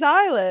Skellig's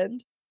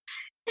Island.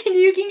 And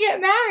you can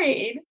get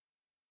married.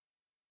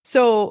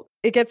 So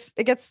it gets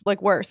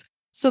like worse.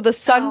 So the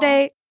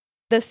Sunday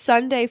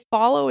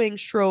following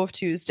Shrove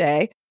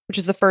Tuesday, which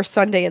is the first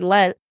Sunday in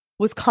Lent,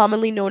 was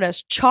commonly known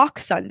as Chalk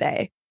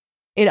Sunday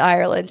in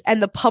Ireland.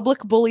 And the public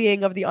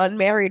bullying of the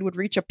unmarried would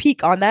reach a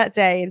peak on that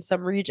day in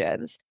some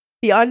regions.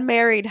 The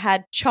unmarried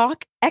had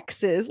chalk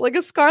X's, like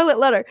a scarlet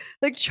letter,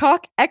 like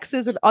chalk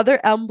X's and other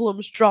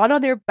emblems drawn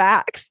on their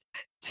backs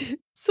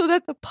so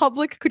that the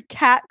public could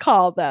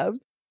catcall them.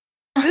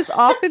 This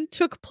often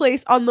took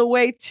place on the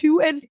way to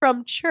and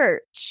from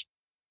church.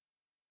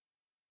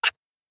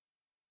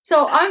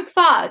 So I'm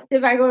fucked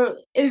if I go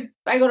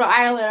to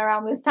Ireland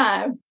around this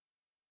time.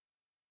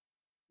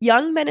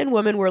 Young men and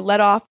women were let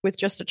off with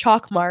just a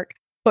chalk mark,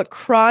 but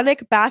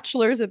chronic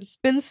bachelors and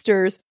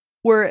spinsters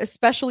were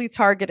especially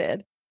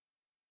targeted.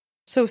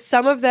 So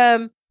some of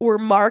them were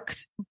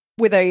marked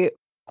with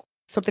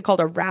something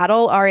called a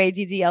raddle,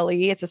 raddle.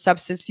 It's a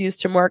substance used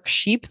to mark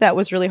sheep that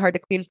was really hard to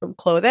clean from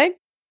clothing.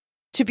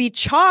 To be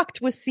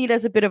chalked was seen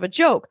as a bit of a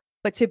joke,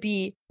 but to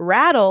be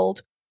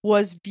rattled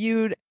was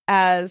viewed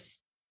as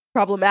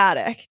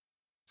problematic.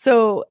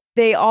 So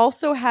they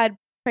also had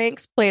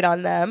pranks played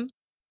on them.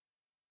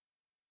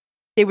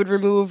 They would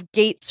remove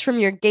gates from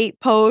your gate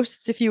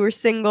posts if you were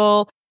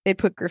single. They'd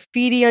put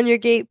graffiti on your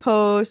gate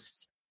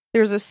posts.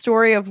 There's a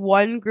story of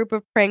one group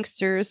of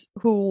pranksters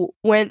who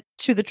went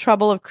to the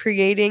trouble of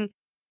creating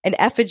an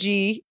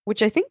effigy,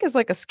 which I think is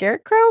like a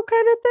scarecrow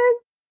kind of thing.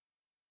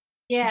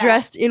 Yeah.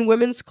 Dressed in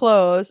women's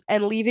clothes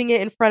and leaving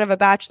it in front of a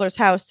bachelor's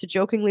house to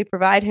jokingly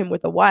provide him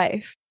with a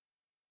wife.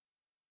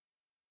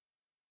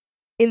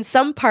 In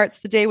some parts,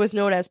 the day was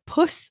known as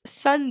Puss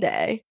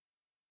Sunday,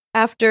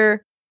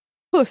 after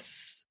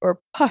Puss or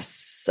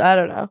Puss, I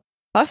don't know,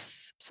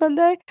 Puss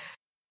Sunday,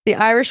 the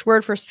Irish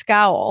word for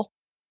scowl,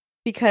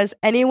 because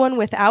anyone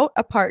without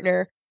a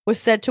partner was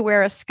said to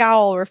wear a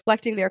scowl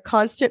reflecting their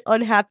constant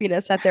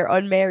unhappiness at their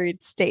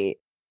unmarried state.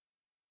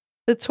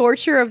 The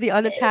torture of the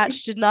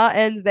unattached did not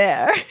end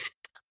there.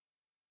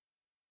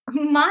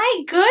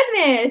 My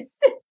goodness.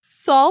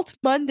 Salt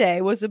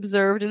Monday was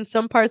observed in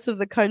some parts of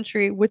the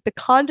country, with the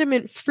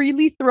condiment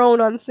freely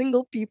thrown on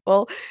single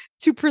people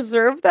to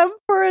preserve them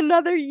for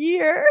another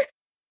year.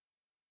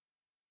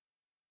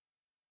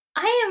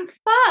 I am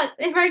fucked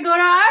if I go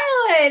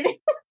to Ireland.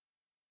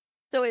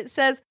 So it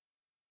says,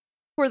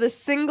 for the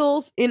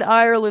singles in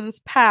Ireland's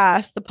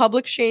past, the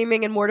public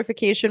shaming and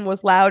mortification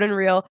was loud and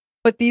real,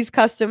 but these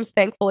customs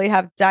thankfully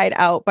have died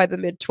out by the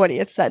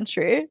mid-20th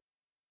century.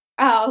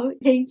 Oh,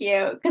 thank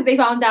you. Because they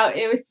found out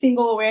it was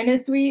Single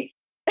Awareness Week.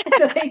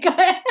 So they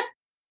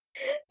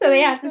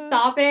had to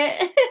stop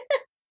it.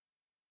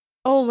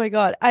 Oh my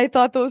God. I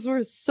thought those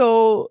were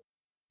so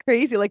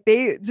crazy. Like,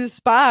 they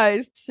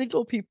despised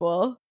single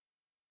people.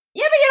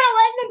 Yeah, but you're not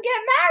letting them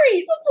get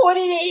married for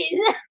 40 days.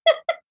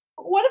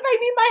 What if I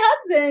meet my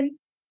husband?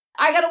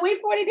 I gotta wait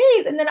 40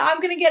 days and then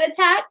I'm gonna get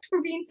attacked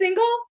for being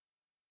single?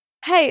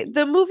 Hey,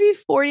 the movie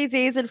 40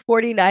 Days and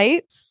 40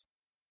 Nights.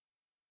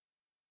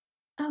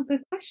 Oh,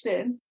 good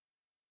question.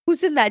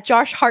 Who's in that?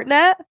 Josh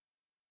Hartnett?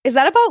 Is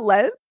that about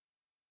Lent?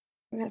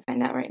 We're gonna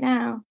find out right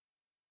now.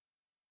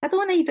 That's the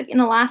one that he's like in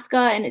Alaska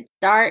and it's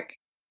dark.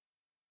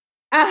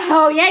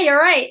 Oh, yeah, you're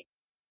right.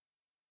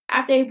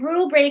 After a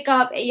brutal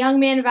breakup, a young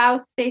man vows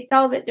to stay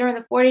celibate during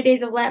the 40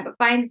 days of Lent, but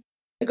finds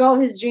the girl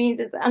of his dreams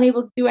is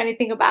unable to do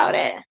anything about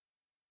it.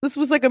 This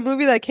was like a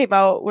movie that came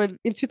out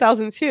in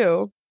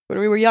 2002 when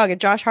we were young,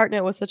 and Josh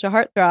Hartnett was such a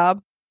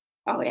heartthrob.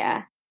 Oh,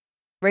 yeah.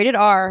 Rated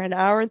R, an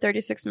hour and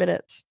 36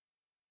 minutes.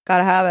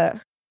 Gotta have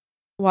it.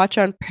 Watch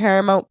on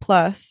Paramount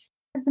Plus.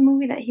 That's the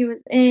movie that he was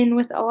in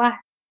with Alaska.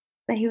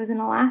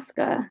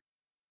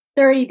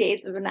 30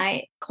 Days of a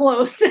Night.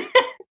 Close.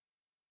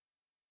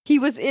 He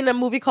was in a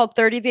movie called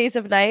 30 Days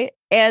of Night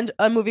and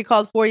a movie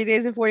called 40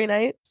 Days and 40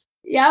 Nights.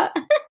 Yeah.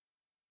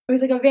 It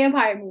was like a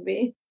vampire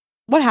movie.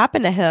 What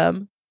happened to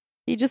him?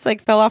 He just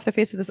like fell off the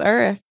face of this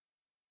earth.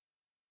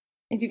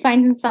 If he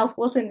finds himself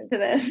listening to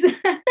this,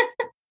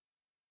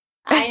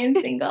 I am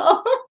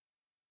single.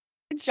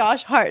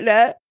 Josh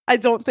Hartnett, I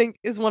don't think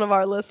is one of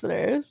our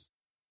listeners.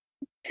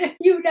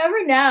 You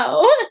never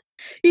know.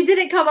 He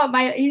didn't come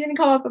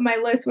up on my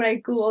list when I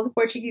googled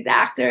Portuguese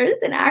actors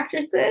and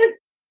actresses.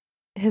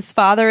 His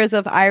father is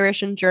of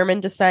Irish and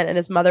German descent, and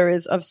his mother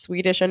is of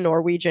Swedish and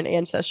Norwegian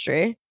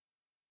ancestry.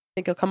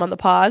 Think he'll come on the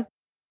pod?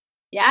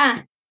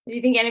 Yeah. Do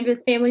you think any of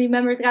his family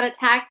members got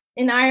attacked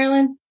in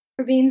Ireland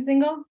for being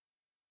single?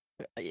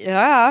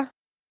 Yeah.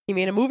 He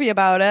made a movie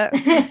about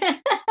it.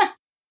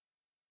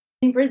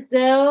 In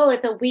Brazil,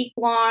 it's a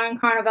week-long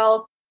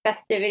carnival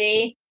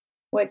festivity,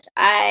 which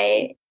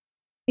I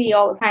see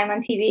all the time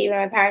on TV when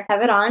my parents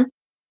have it on.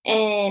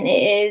 And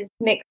it is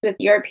mixed with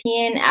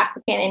European,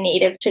 African, and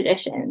Native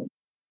traditions.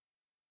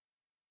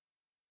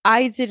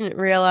 I didn't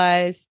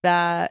realize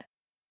that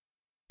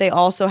they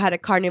also had a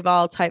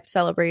carnival type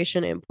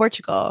celebration in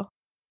Portugal,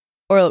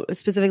 or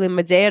specifically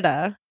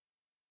Madeira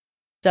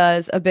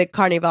does a big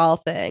carnival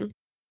thing.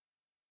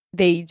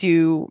 They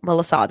do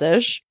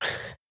malasadas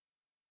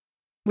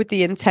with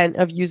the intent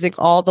of using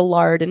all the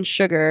lard and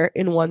sugar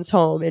in one's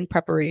home in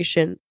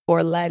preparation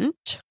for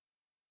Lent.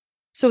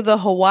 So the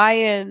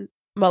Hawaiian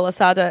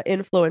malasada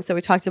influence that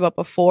we talked about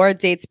before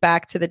dates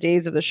back to the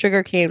days of the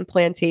sugarcane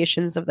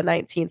plantations of the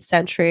 19th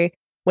century,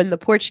 when the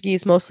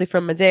Portuguese, mostly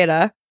from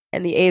Madeira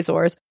and the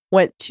Azores,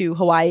 went to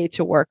Hawaii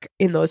to work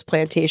in those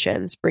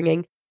plantations,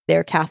 bringing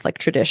their Catholic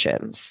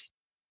traditions.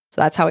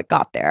 So that's how it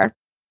got there.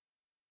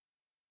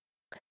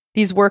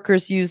 These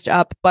workers used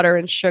up butter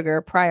and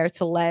sugar prior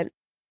to Lent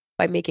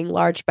by making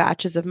large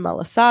batches of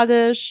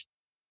malasadas.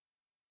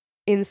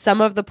 In some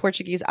of the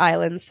Portuguese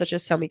islands, such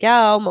as São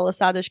Miguel,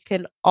 malasadas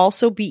can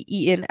also be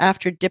eaten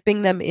after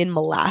dipping them in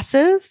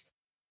molasses.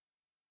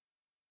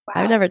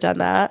 Wow. I've never done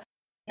that.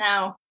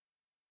 No.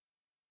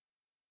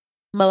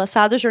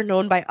 Malasadas are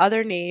known by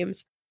other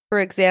names, for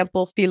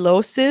example,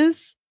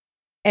 filoses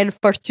and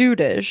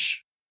farturas.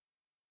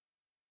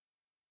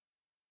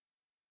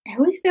 I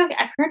always feel like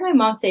I've heard my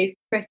mom say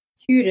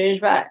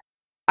frituurtjes,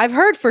 I've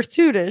heard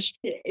fortudish,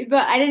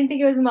 but I didn't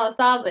think it was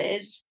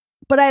malsabbage.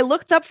 but I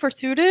looked up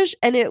fortudish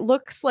and it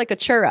looks like a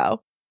churro.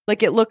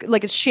 Like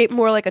it's shaped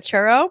more like a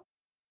churro,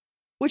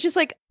 which is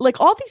like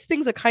all these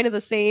things are kind of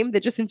the same.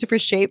 They're just in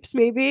different shapes,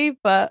 maybe.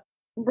 But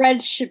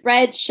Red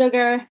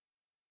sugar.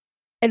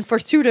 and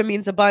fortuna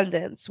means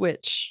abundance,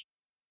 which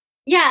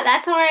Yeah,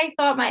 that's how I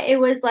thought it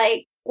was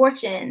like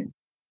fortune.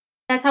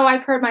 That's how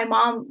I've heard my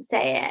mom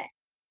say it.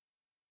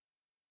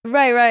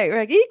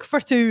 right. Ik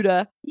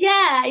fortuna,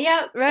 Yeah,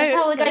 yep. right? That's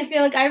how I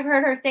feel like I've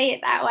heard her say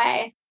it that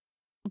way.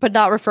 But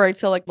not referring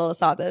to like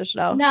malassadas,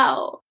 no.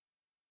 No.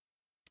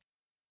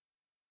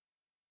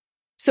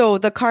 So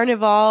the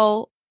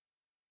Carnival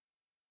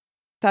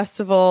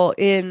festival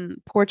in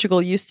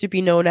Portugal used to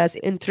be known as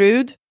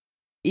Intrude,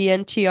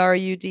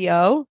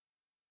 Entrudo.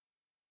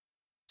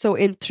 So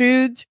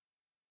Intrude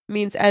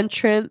means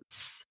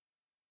entrance,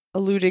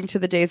 alluding to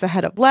the days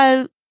ahead of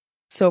Lent.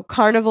 So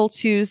Carnival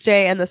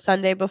Tuesday and the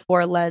Sunday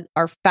before Lent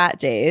are fat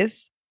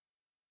days,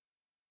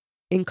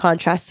 in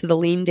contrast to the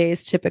lean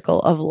days typical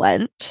of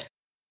Lent.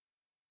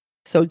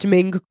 So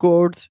Domingo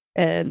Gordo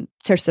and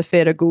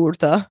Terça-feira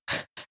Gorda.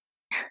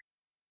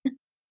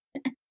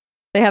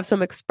 They have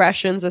some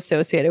expressions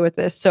associated with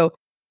this. So,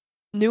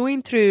 nu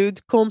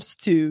intrude comes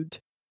tudo.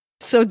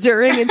 So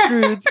during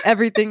intrudes,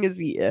 everything is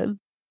eaten.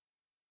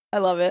 I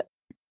love it.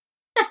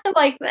 I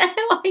like that.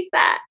 I like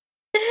that.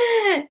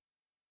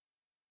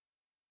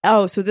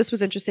 Oh, so this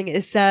was interesting.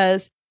 It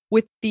says,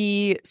 with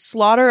the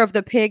slaughter of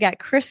the pig at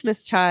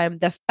Christmas time,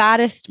 the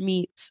fattest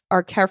meats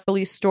are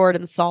carefully stored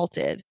and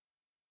salted.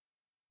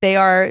 They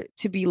are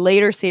to be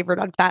later savored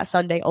on Fat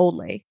Sunday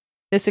only.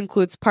 This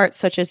includes parts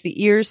such as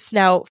the ears,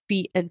 snout,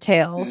 feet, and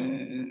tails.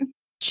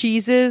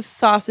 Cheeses,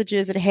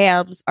 sausages, and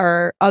hams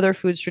are other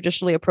foods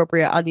traditionally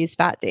appropriate on these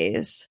fat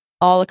days,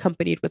 all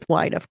accompanied with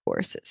wine, of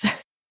course.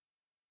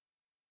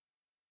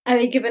 Are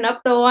they giving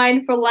up the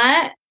wine for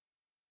Lent?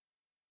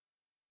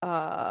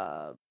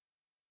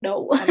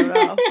 No. I don't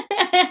know.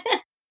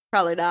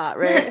 Probably not,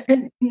 right?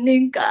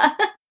 Nunca.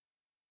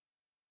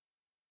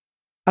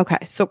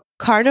 Okay, so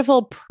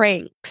carnival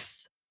pranks.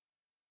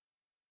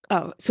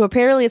 Oh, so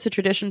apparently it's a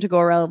tradition to go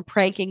around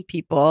pranking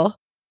people.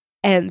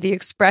 And the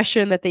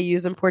expression that they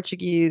use in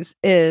Portuguese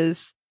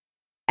is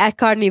 "É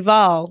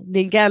carnival,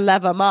 ninguém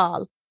leva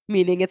mal,"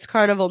 meaning it's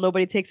carnival,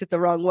 nobody takes it the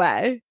wrong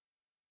way.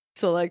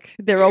 So, like,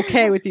 they're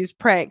okay with these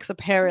pranks,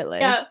 apparently.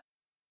 Yeah.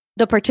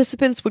 The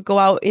participants would go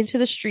out into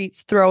the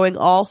streets throwing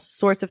all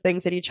sorts of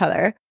things at each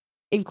other,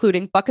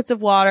 including buckets of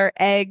water,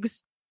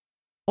 eggs,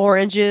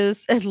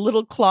 oranges, and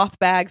little cloth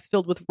bags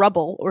filled with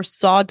rubble or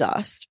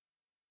sawdust.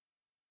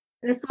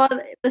 The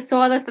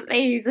sawdust that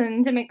they use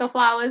to make the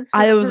flowers.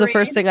 It was the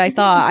first thing I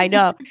thought. I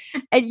know.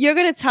 And you're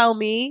going to tell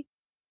me,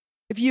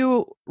 if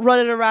you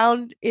running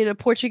around in a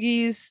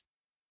Portuguese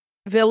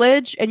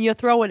village and you're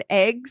throwing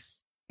eggs,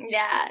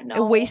 no.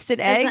 and wasted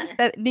eggs,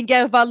 that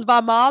ninguém vai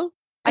levar mal,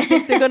 I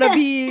think they're going to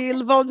be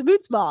levando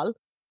muito mal.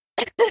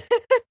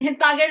 It's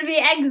not going to be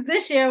eggs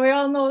this year. We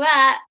all know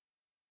that.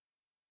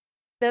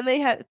 Then they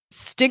had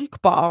stink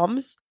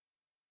bombs.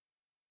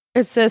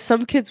 It says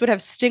some kids would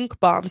have stink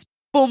bombs.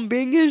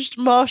 Bombinhas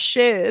de mau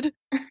cheiro.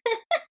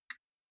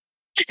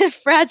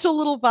 Fragile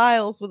little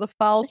vials with a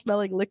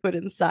foul-smelling liquid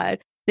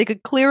inside. They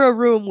could clear a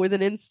room with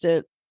an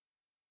instant.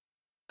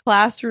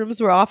 Classrooms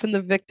were often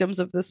the victims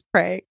of this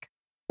prank.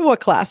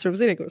 What classrooms?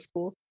 They didn't go to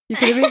school. You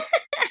kidding me?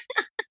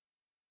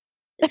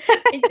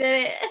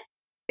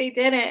 They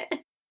did it.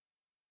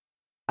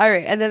 All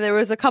right, and then there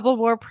was a couple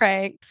more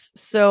pranks.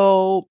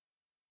 So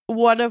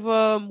one of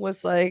them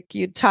was like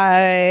you'd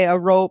tie a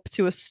rope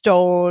to a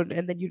stone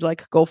and then you'd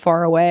like go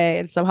far away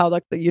and somehow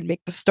like you'd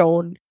make the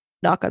stone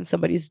knock on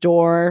somebody's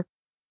door.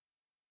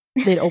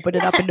 They'd open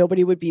it up and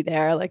nobody would be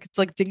there. Like it's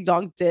like ding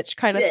dong ditch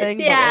kind of thing.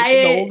 Yeah, but like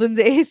in the olden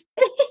days.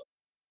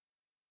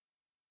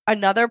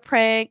 Another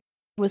prank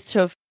was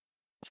to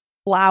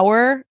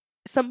flour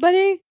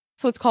somebody.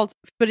 So it's called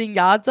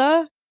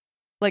farinhada.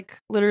 Like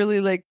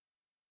literally like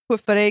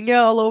put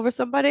farinha all over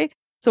somebody.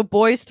 So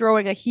boys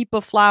throwing a heap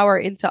of flour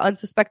into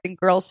unsuspecting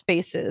girls'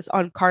 faces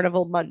on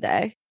Carnival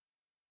Monday.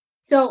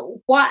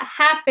 So what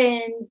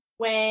happens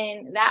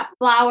when that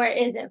flour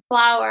isn't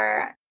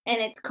flour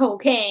and it's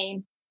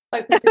cocaine,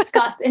 like we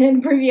discussed in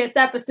a previous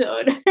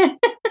episode?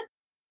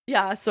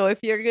 Yeah, so if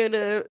you're going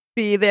to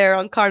be there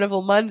on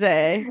Carnival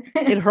Monday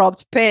in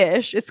Robbed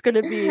Peixe, it's going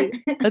to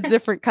be a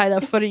different kind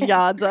of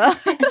farinhada.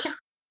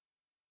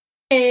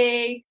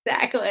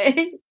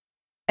 Exactly.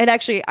 And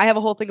actually, I have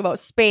a whole thing about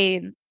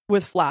Spain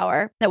with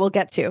flour that we'll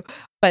get to.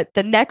 But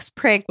the next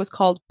prank was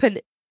called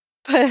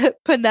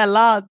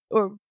panelada,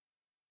 or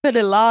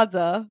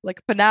panelada,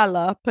 like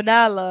panela,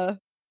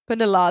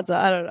 panelada.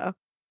 I don't know.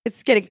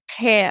 It's getting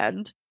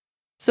panned.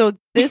 So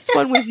this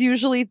one was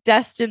usually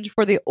destined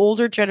for the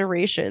older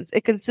generations.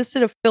 It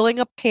consisted of filling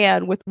a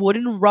pan with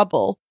wooden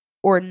rubble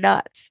or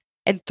nuts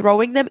and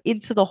throwing them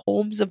into the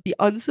homes of the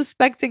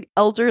unsuspecting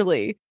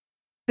elderly.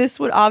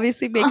 This would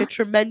obviously make a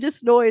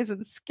tremendous noise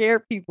and scare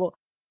people.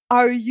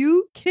 Are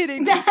you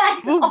kidding me?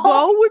 That's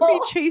Vaughn would be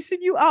awful.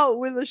 chasing you out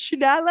with a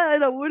shinala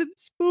and a wooden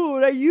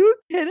spoon. Are you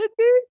kidding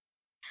me?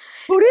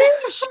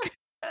 Kurishk.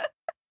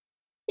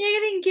 You're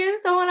gonna give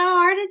someone a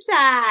heart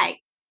attack.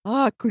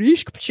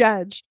 Kurishk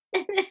pchaj.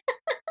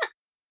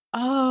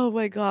 Oh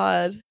my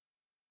god.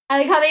 I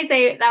like how they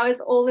say that was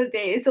all the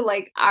days. So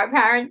like our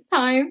parents'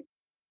 time,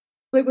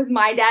 like was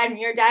my dad and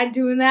your dad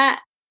doing that?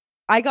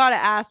 I gotta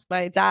ask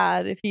my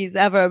dad if he's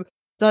ever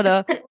done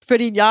a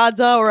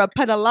fritinada or a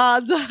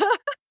penalada.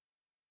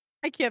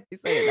 I can't be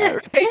saying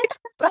that,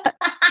 right?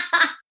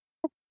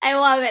 I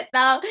love it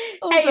though.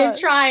 Hold Hey, you're on.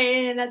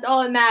 trying, and that's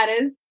all that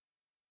matters.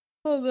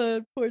 Hold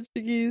on,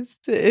 Portuguese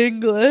to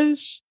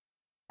English.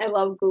 I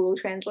love Google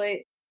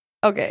Translate.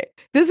 Okay,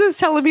 this is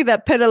telling me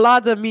that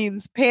penalada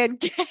means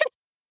pancake.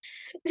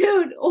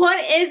 Dude,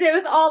 what is it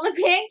with all the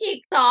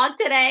pancake talk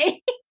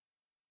today?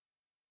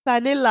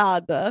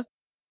 Panelada.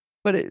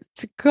 But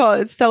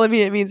it's telling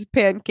me it means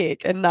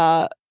pancake and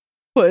not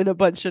putting a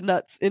bunch of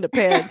nuts in a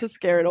pan to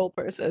scare an old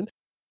person.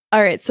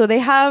 All right, so they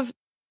have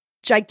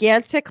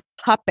gigantic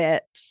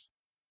puppets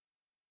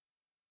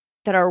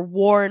that are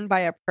worn by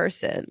a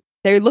person.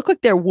 They look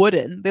like they're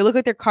wooden. They look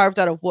like they're carved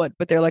out of wood,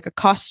 but they're like a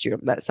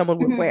costume that someone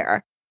would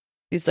wear.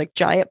 These like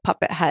giant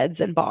puppet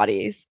heads and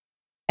bodies.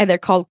 And they're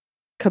called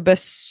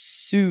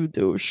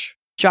cabeçudos,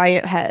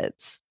 giant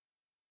heads.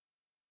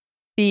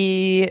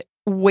 The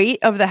weight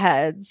of the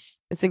heads,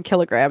 it's in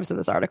kilograms in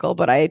this article,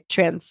 but I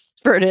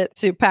transferred it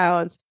to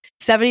pounds,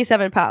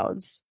 77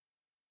 pounds.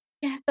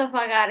 Get the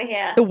fuck out of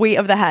here. The weight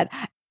of the head.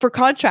 For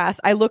contrast,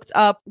 I looked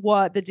up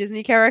what the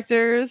Disney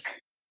characters'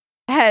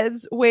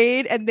 heads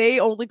weighed, and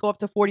they only go up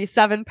to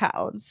 47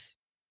 pounds.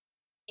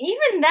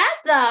 Even that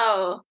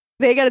though.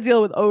 They got to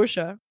deal with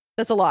OSHA.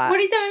 That's a lot.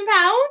 47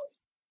 pounds?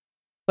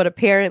 But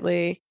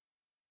apparently,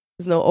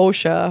 there's no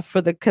OSHA for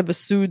the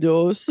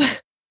cabeçudos.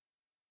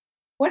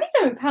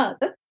 47 pounds?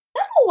 That's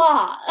a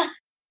lot.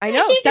 I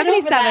know, can't get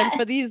over 77 that.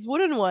 for these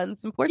wooden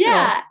ones in Portugal.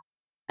 Yeah.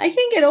 I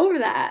can't get over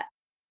that.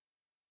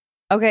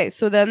 Okay,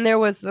 so then there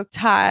was the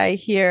tie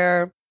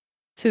here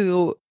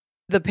to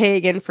the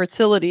pagan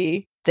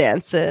fertility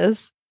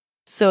dances.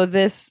 So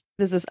there's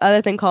this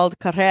other thing called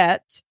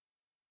carret.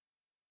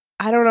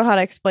 I don't know how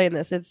to explain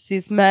this. It's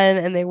these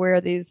men and they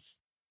wear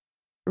these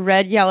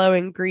red, yellow,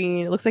 and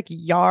green. It looks like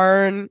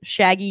yarn,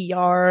 shaggy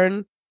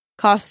yarn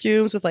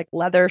costumes with like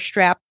leather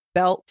strap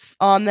belts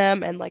on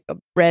them and like a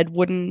red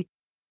wooden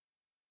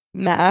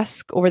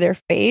mask over their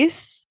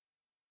face.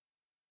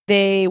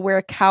 They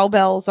wear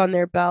cowbells on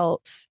their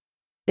belts.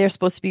 They're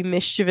supposed to be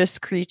mischievous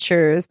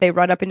creatures. They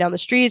run up and down the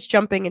streets,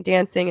 jumping and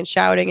dancing and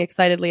shouting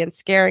excitedly and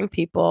scaring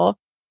people.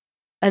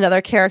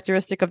 Another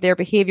characteristic of their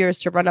behavior is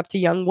to run up to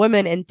young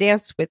women and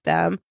dance with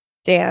them.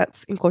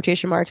 Dance, in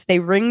quotation marks. They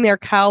ring their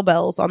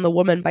cowbells on the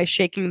woman by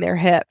shaking their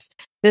hips.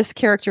 This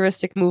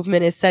characteristic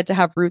movement is said to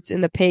have roots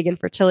in the pagan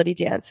fertility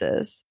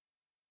dances.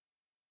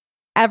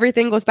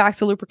 Everything goes back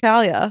to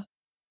Lupercalia.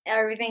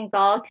 Everything's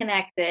all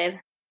connected.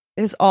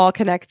 It's all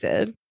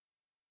connected.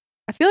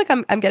 I feel like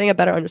I'm getting a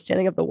better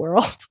understanding of the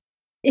world.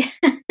 Yeah.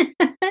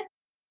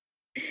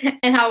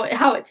 And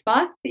how it's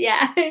fucked?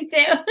 Yeah, me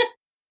too.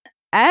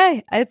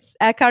 Hey, it's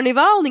a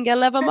carnival, ninguém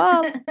leva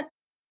mal.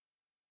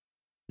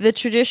 The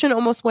tradition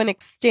almost went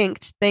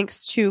extinct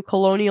thanks to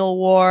colonial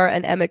war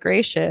and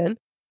emigration.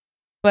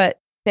 But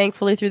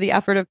thankfully, through the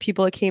effort of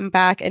people, it came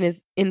back and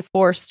is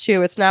enforced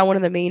too. It's now one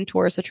of the main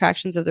tourist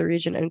attractions of the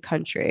region and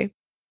country.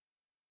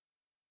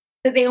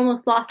 So they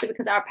almost lost it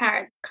because our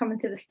parents were coming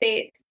to the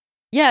States.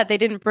 Yeah, they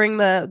didn't bring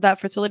that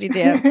fertility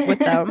dance with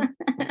them.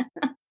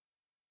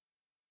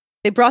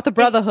 They brought the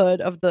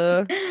brotherhood of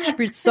the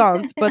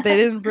Spritzant, but they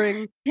didn't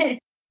bring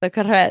the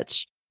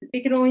carret.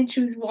 We could only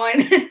choose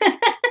one.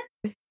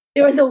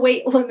 There was a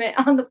weight limit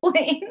on the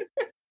plane.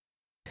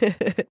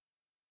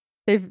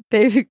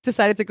 They've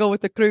decided to go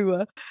with the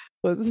crew.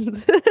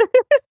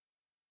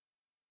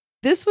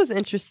 This was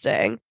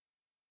interesting.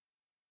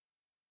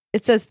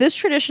 It says this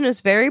tradition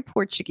is very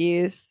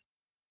Portuguese,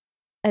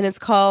 and it's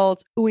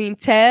called o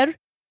Inter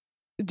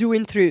do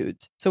Intrude.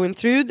 So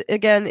Intrude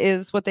again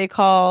is what they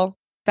call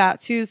Fat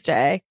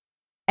Tuesday,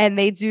 and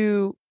they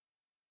do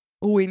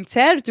o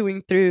Inter do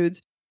Intrude,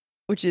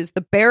 which is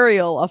the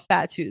burial of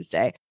Fat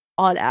Tuesday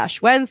on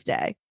Ash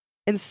Wednesday.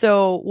 And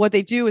so what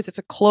they do is it's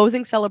a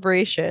closing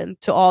celebration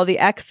to all the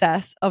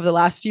excess of the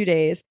last few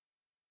days.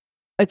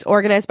 It's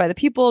organized by the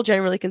people,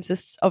 generally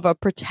consists of a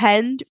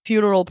pretend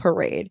funeral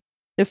parade.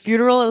 The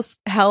funeral is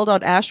held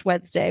on Ash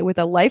Wednesday with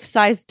a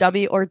life-size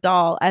dummy or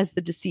doll as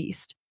the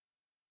deceased.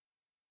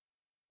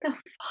 The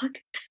fuck?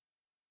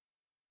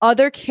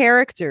 Other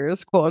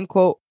characters, quote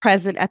unquote,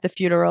 present at the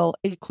funeral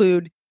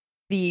include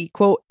the,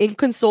 quote,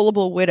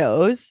 inconsolable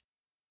widows,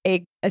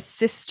 a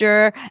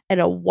sister and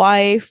a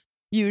wife,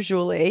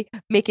 usually,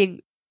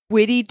 making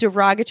witty,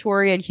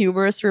 derogatory, and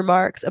humorous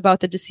remarks about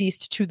the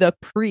deceased to the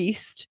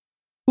priest,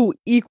 who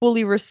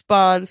equally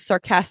responds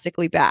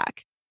sarcastically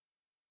back.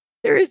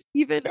 There is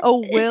even a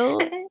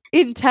will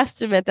in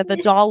testament that the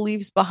doll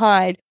leaves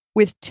behind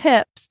with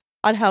tips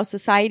on how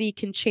society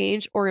can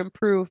change or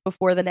improve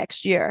before the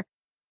next year.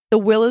 The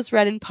will is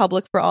read in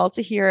public for all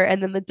to hear,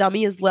 and then the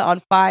dummy is lit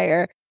on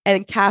fire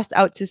and cast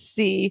out to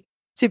sea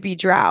to be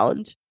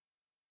drowned.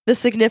 The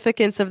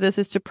significance of this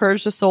is to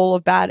purge the soul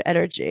of bad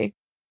energy.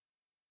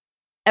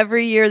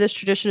 Every year, this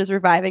tradition is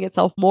reviving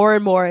itself more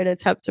and more in an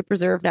attempt to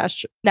preserve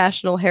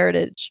national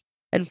heritage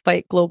and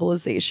fight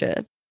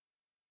globalization.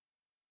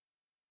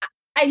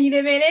 I need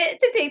a minute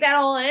to take that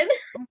all in.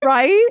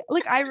 Right?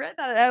 Like, I read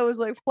that and I was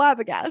like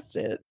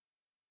flabbergasted.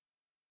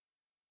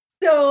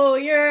 So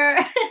you're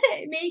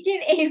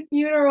making a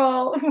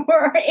funeral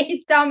for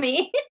a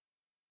dummy.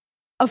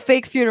 A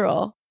fake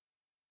funeral.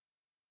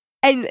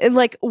 And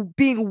like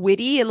being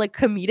witty and like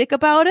comedic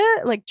about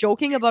it, like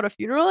joking about a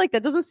funeral, like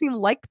that doesn't seem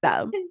like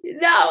them.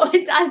 No,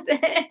 it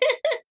doesn't.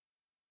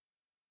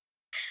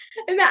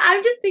 And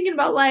I'm just thinking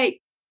about like,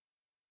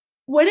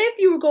 what if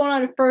you were going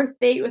on a first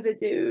date with a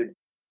dude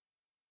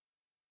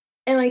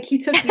and like he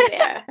took you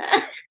there?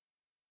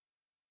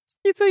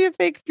 You took your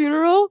fake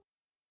funeral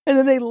and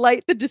then they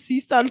light the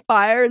deceased on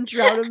fire and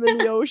drown him in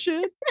the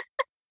ocean.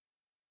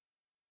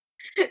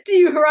 Do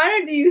you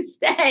run or do you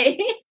stay?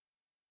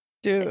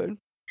 Dude.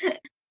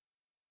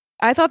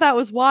 I thought that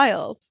was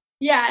wild.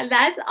 Yeah,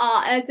 that's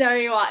all. That's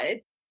very wild.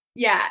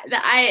 Yeah,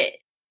 I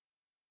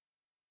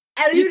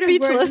don't You're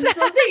even have words. speechless. I'm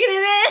still taking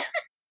it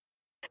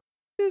in.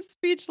 You're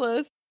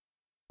speechless.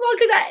 Well,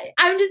 because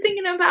I'm just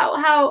thinking about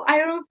how, I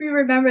don't know if you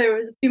remember, it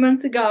was a few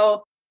months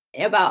ago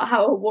about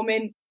how a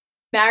woman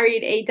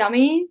married a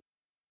dummy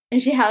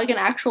and she had like an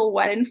actual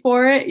wedding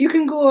for it. You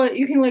can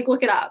like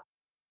look it up.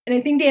 And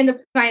I think they ended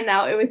up finding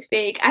out it was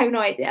fake. I have no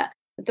idea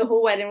that the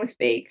whole wedding was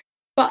fake.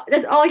 But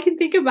that's all I can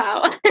think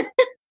about.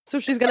 So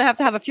she's going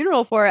to have a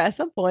funeral for it at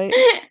some point.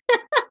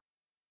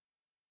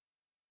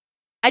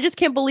 I just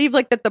can't believe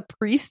like that the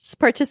priests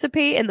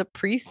participate and the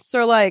priests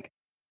are like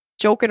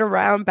joking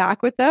around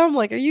back with them.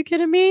 Like, are you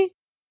kidding me?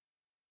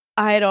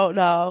 I don't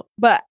know.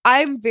 But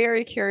I'm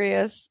very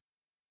curious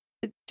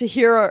to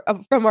hear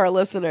from our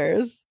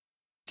listeners.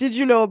 Did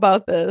you know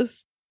about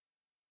this?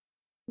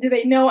 Do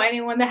they know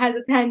anyone that has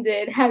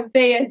attended? Have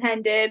they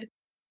attended?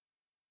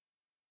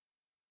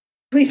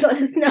 Please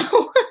let us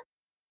know.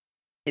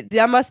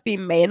 That must be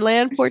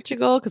mainland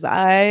Portugal because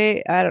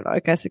I don't know. I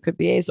guess it could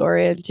be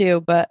Azorean too,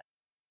 but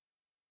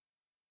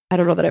I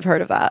don't know that I've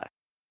heard of that.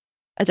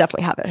 I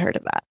definitely haven't heard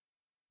of that.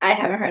 I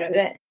haven't heard of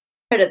it.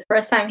 Heard it the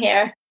first time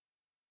here.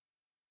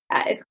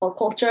 It's called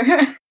culture.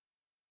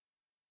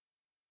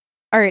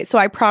 All right, so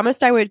I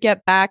promised I would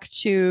get back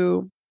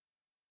to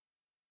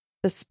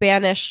the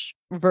Spanish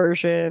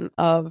version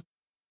of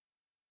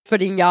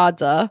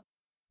farinhada,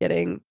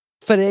 getting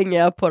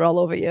farinha put all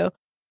over you.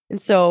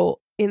 And so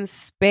in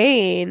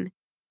Spain,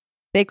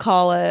 they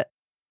call it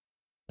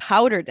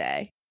Powder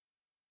Day.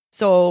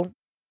 So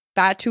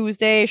Fat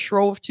Tuesday,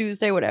 Shrove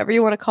Tuesday, whatever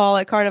you want to call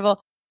it,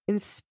 Carnival. In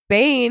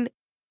Spain,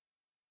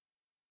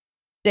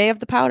 Day of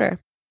the Powder.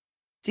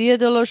 Dia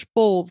de los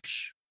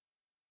Polvos.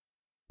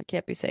 I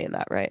can't be saying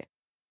that right.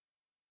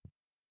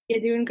 You're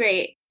doing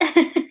great.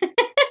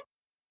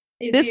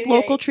 This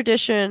local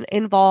tradition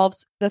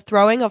involves the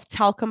throwing of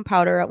talcum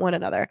powder at one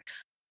another.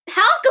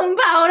 Talcum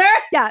powder?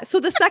 Yeah. So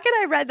the second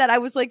I read that, I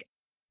was like,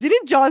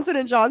 didn't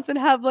Johnson & Johnson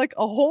have like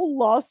a whole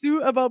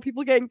lawsuit about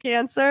people getting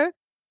cancer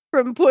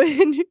from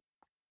putting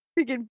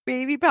freaking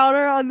baby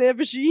powder on their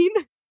vagine?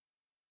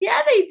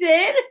 Yeah, they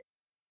did.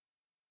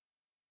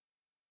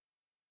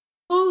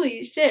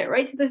 Holy shit,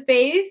 right to the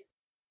face?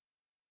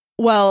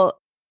 Well,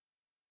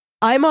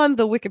 I'm on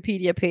the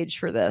Wikipedia page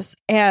for this,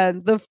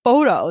 and the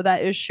photo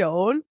that is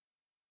shown,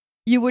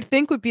 you would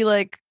think would be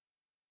like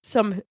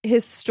some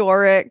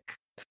historic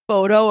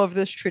photo of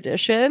this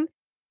tradition.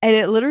 And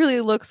it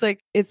literally looks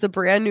like it's a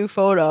brand new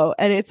photo.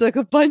 And it's like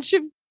a bunch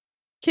of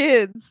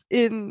kids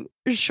in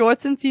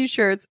shorts and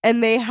t-shirts,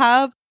 and they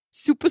have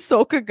Super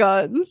Soaker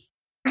guns.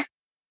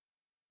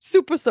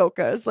 Super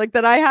Soakers, like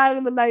that I had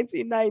in the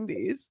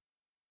 1990s.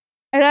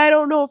 And I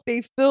don't know if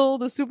they fill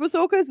the Super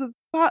Soakers with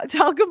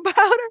talcum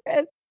powder,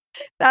 and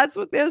that's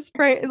what they're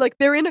spraying. Like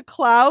they're in a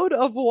cloud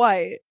of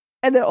white,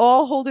 and they're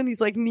all holding these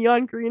like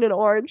neon green and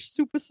orange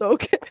Super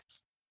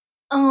Soakers.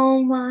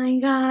 Oh my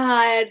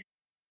god.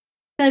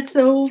 That's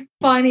so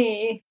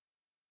funny.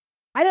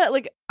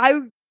 I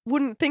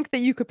wouldn't think that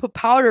you could put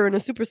powder in a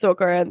Super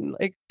Soaker and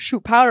like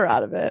shoot powder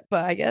out of it,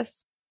 but I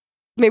guess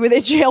maybe they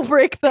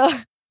jailbreak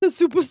the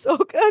Super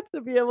Soaker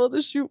to be able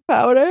to shoot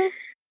powder.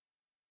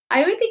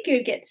 I would think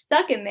you'd get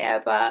stuck in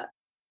there, but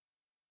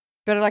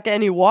better not get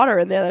any water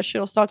in there. That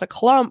shit'll start to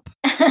clump.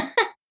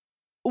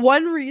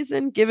 One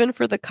reason given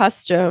for the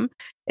custom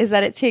is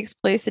that it takes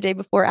place the day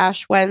before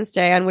Ash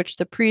Wednesday, on which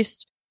the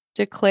priest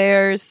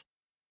declares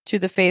to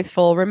the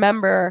faithful,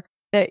 remember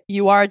that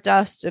you are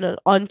dust and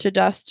unto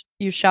dust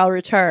you shall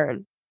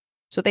return.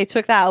 So they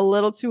took that a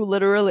little too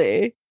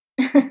literally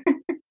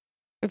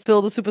and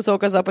filled the Super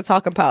Soakers up with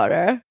talcum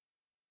powder.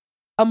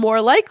 A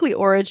more likely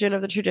origin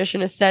of the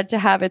tradition is said to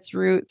have its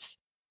roots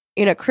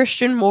in a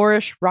Christian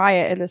Moorish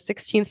riot in the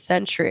 16th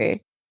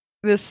century.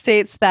 This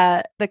states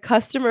that the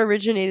custom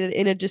originated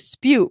in a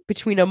dispute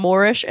between a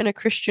Moorish and a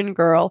Christian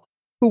girl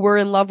who were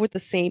in love with the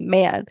same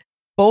man.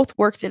 both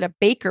worked in a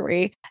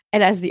bakery,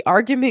 and as the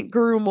argument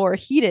grew more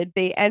heated,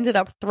 they ended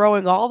up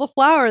throwing all the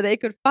flour they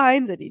could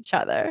find at each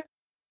other.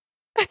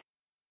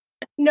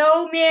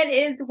 No man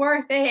is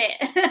worth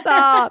it.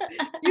 Stop.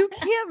 You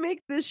can't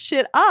make this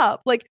shit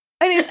up. Like,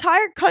 an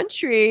entire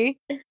country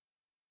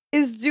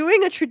is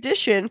doing a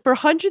tradition for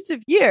hundreds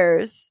of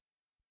years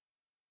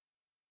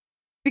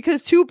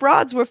because two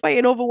broads were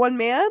fighting over one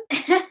man.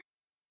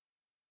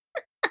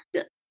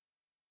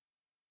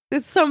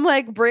 It's some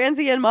like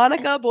Brandy and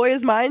Monica Boy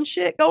Is Mine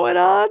shit going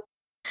on.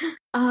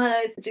 Oh,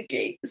 that is such a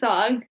great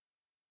song.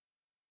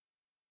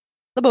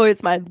 The boy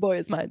is mine, the boy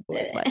is mine, the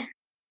boy is mine.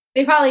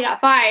 They probably got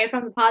fired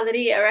from the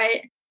Pizzeria,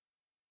 right?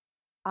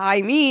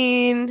 I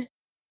mean,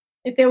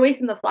 if they're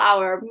wasting the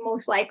flour,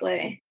 most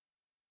likely.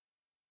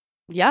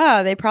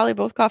 Yeah, they probably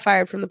both got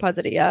fired from the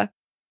Pizzeria.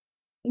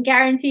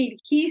 Guaranteed,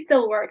 he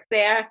still works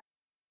there.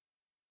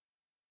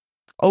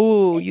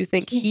 Oh, you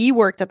think he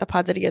worked at the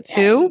Pizzeria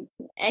too?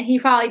 And he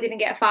probably didn't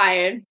get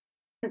fired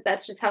because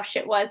that's just how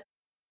shit was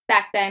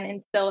back then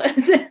and still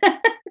is.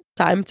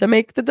 Time to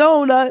make the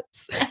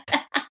donuts.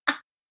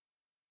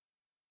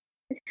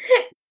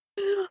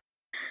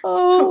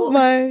 Oh Cool.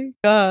 my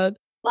god.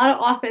 A lot of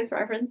Office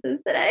references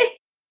today.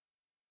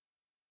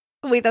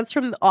 Wait, that's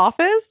from The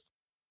Office?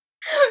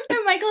 And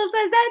Michael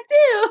says that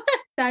too.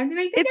 Time to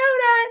make the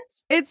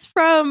donuts. It's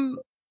from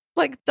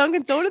like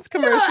Dunkin' Donuts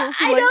commercials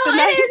in like the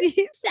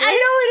 90s. I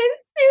know it is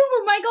too,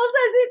 but Michael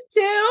says it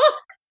too.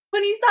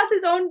 When he starts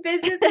his own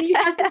business and he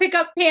has to pick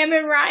up Pam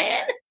and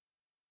Ryan.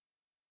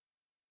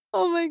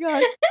 Oh my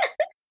god.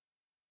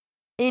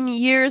 In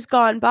years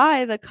gone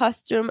by, the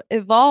custom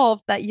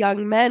evolved that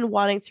young men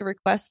wanting to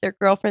request their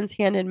girlfriend's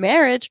hand in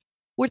marriage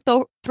would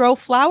throw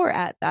flour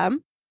at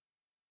them.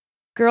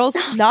 Girls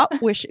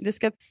not wishing this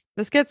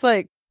gets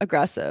like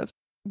aggressive.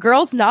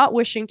 Girls not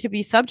wishing to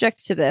be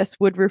subject to this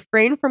would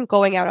refrain from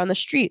going out on the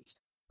streets,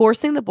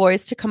 forcing the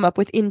boys to come up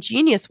with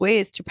ingenious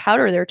ways to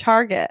powder their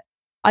target.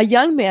 A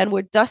young man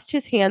would dust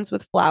his hands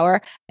with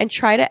flour and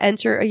try to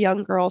enter a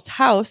young girl's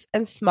house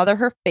and smother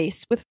her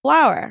face with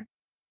flour.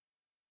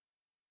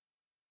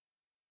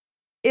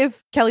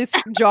 If Kelly's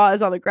jaw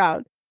is on the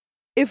ground.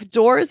 If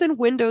doors and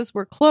windows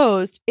were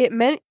closed, it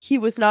meant he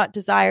was not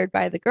desired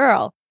by the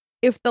girl.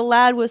 If the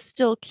lad was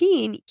still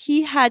keen,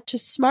 he had to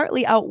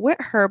smartly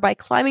outwit her by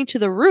climbing to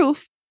the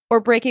roof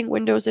or breaking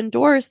windows and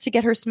doors to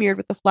get her smeared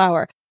with the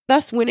flour,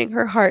 thus winning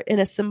her heart in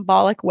a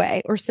symbolic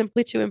way or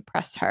simply to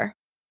impress her.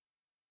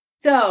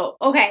 So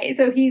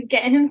he's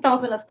getting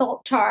himself an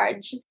assault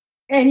charge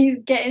and he's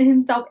getting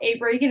himself a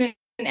break-in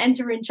and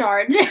entering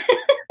charge.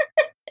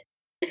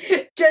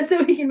 Just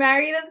so he can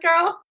marry this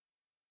girl?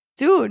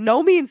 Dude,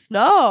 no means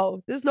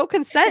no. There's no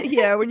consent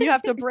here when you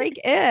have to break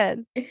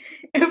in.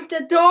 If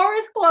the door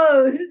is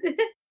closed,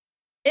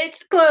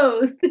 it's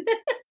closed.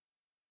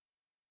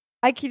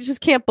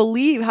 Just can't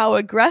believe how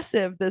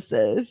aggressive this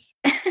is.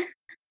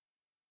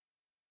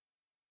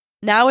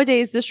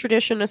 Nowadays, this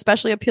tradition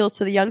especially appeals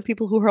to the young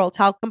people who hurl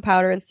talcum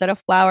powder instead of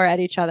flour at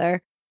each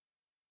other.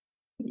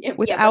 Yeah,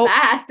 but that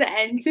has to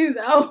end too,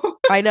 though.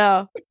 I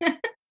know.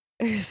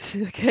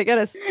 I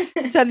gotta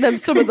send them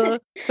some of the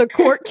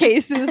court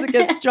cases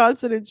against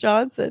Johnson &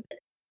 Johnson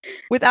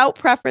without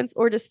preference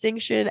or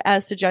distinction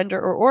as to gender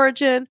or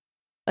origin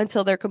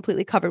until they're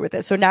completely covered with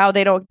it. So now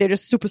they're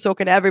just super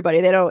soaking everybody.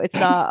 It's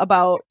not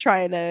about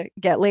trying to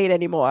get laid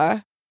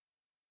anymore.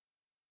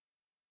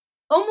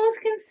 Almost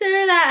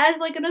consider that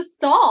as like an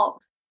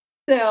assault.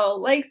 So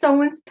like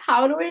someone's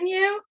powdering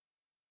you.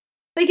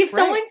 Like if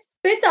someone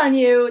spits on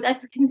you,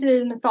 that's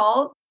considered an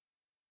assault.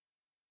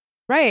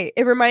 Right.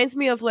 It reminds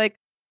me of like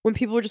when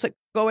people were just like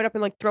going up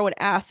and like throwing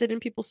acid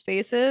in people's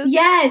faces.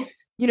 Yes.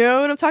 You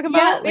know what I'm talking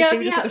about? They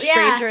were just like a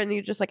stranger and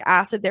you just like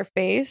acid their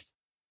face.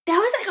 That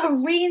was like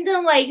a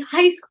random like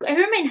high school. I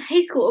remember in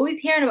high school always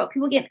hearing about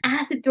people getting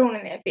acid thrown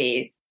in their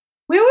face.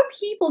 Where were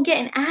people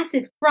getting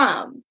acid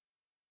from?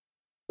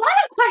 A lot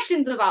of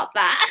questions about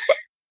that.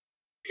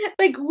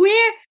 Like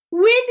where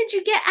did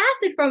you get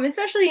acid from?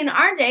 Especially in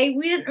our day,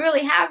 we didn't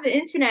really have the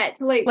internet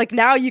to like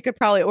now you could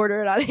probably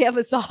order it on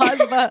Amazon,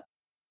 but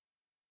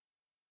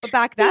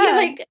back then, you get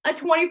like a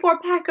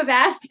 24-pack of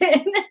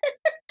acid.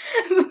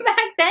 But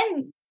back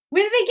then,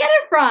 where did they get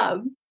it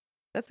from?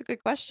 That's a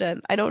good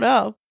question. I don't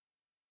know.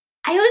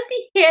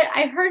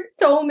 I've heard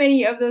so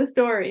many of those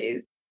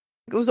stories.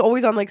 It was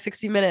always on like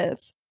 60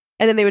 Minutes,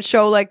 and then they would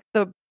show like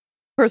the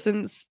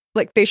person's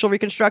like facial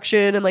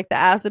reconstruction and like the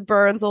acid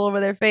burns all over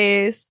their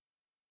face.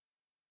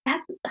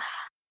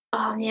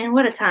 Oh man,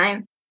 what a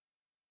time.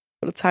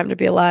 What a time to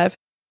be alive.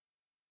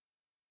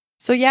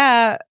 So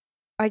yeah,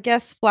 I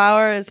guess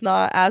flour is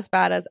not as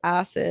bad as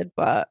acid,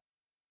 but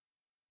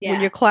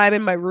when you're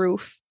climbing my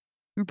roof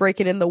and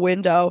breaking in the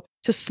window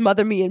to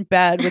smother me in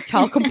bed with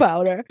talcum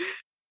powder,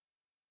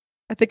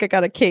 I think I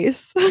got a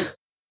case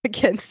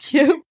against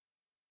you.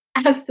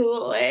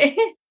 Absolutely.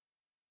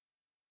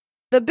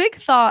 The big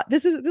thought,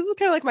 this is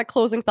kind of like my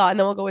closing thought, and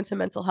then we'll go into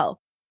mental health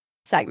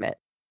segment.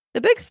 The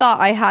big thought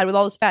I had with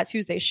all this Fat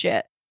Tuesday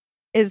shit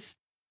is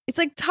it's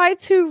like tied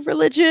to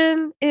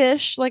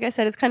religion-ish. Like I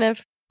said, it's kind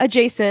of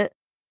adjacent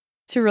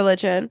to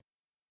religion.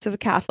 to the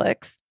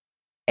Catholics.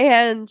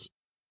 And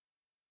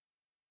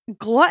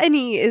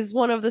gluttony is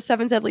one of the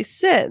 7 deadly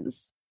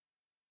sins.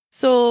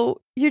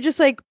 So you're just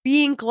like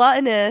being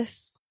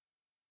gluttonous.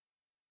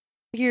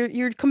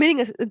 You're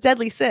committing a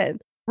deadly sin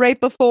right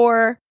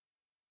before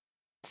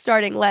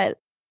starting Lent.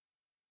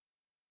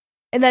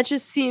 And that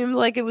just seemed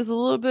like it was a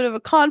little bit of a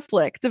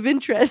conflict of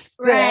interest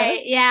there.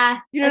 Right, yeah.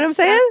 You know what I'm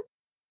saying?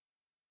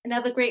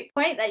 Another great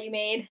point that you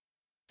made.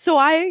 So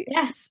I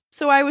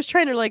was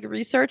trying to like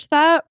research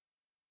that.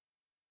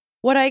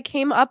 What I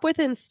came up with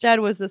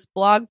instead was this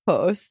blog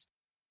post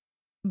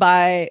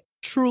by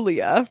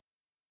Trulia.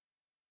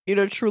 You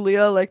know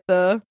Trulia, like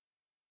the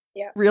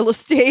real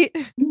estate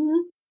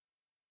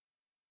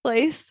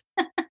place?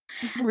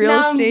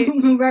 Real estate.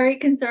 I'm very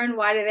concerned.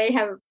 Why do they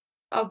have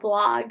a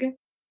blog?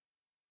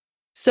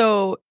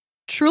 So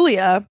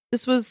Trulia,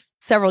 this was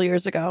several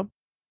years ago,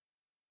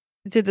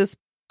 did this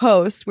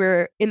post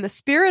where, in the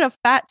spirit of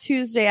Fat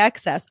Tuesday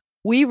excess,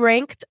 we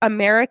ranked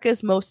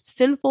America's most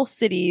sinful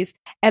cities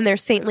and their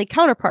saintly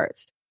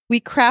counterparts. We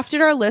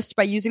crafted our list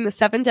by using the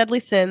 7 deadly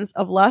sins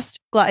of lust,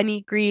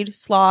 gluttony, greed,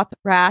 sloth,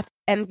 wrath,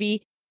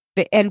 envy,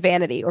 and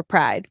vanity or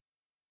pride.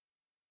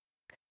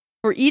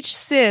 For each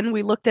sin,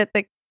 we looked at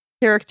the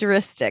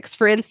characteristics.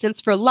 For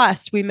instance, for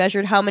lust, we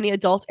measured how many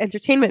adult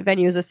entertainment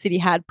venues a city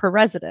had per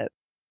resident.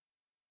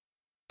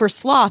 For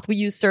sloth, we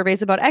used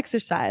surveys about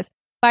exercise.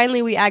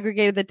 Finally, we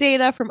aggregated the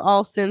data from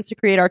all sins to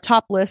create our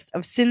top list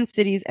of sin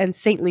cities and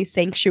saintly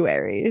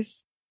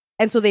sanctuaries.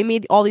 And so they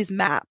made all these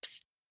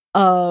maps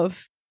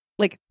of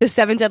like the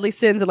 7 deadly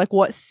sins and like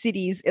what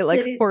cities it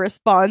like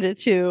corresponded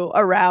to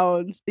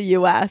around the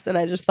US. And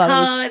I just thought it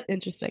was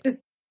interesting.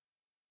 This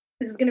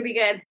is going to be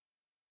good.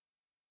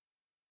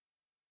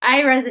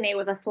 I resonate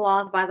with a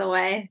sloth, by the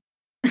way.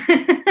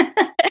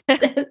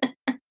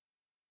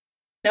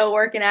 No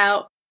working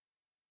out.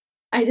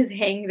 I just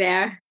hang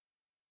there.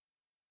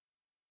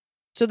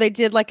 So they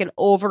did like an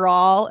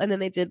overall, and then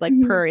they did like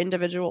per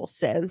individual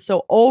sin.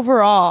 So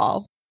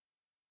overall,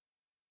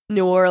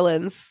 New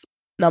Orleans,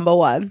 number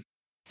 1,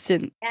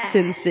 sin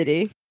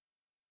city.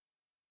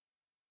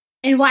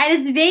 And why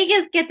does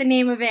Vegas get the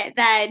name of it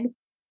then?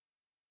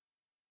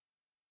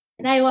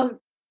 And I love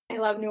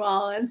New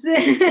Orleans.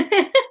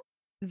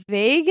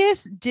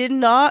 Vegas did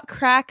not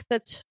crack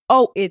the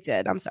it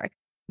did. I'm sorry.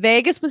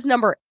 Vegas was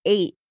number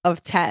 8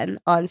 of 10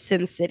 on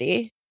Sin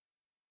City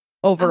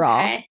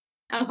overall.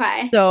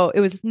 Okay. So it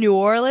was New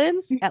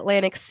Orleans,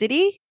 Atlantic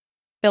City,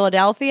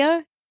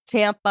 Philadelphia,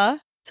 Tampa,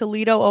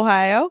 Toledo,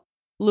 Ohio,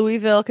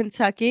 Louisville,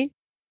 Kentucky,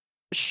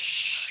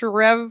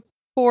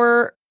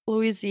 Shreveport,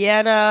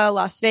 Louisiana,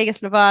 Las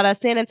Vegas, Nevada,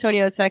 San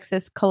Antonio,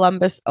 Texas,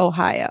 Columbus,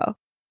 Ohio.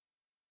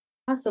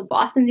 Oh, so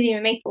Boston didn't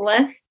even make the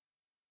list?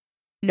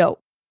 No.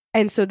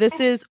 And so this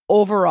is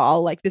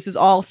overall, like this is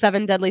all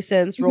 7 deadly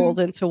sins rolled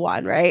into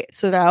one, right?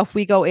 So now if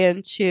we go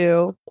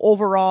into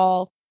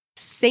overall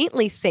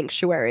saintly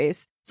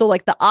sanctuaries, so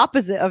like the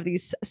opposite of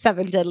these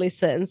 7 deadly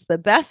sins, the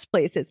best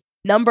places,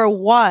 number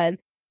 1,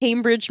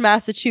 Cambridge,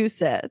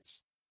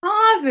 Massachusetts.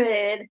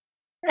 Harvard.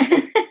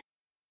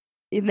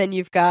 And then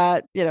you've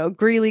got,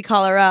 Greeley,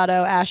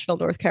 Colorado, Asheville,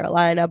 North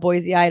Carolina,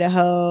 Boise,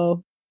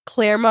 Idaho,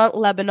 Claremont,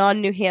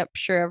 Lebanon, New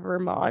Hampshire,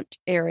 Vermont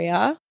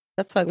area.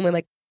 That's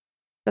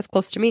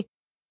close to me.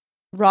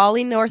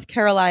 Raleigh, North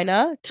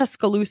Carolina,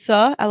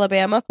 Tuscaloosa,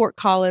 Alabama, Fort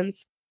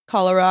Collins,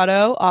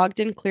 Colorado,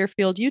 Ogden,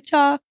 Clearfield,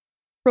 Utah,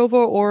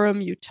 Provo,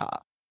 Orem, Utah.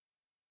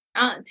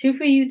 2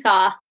 for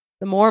Utah.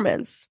 The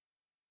Mormons.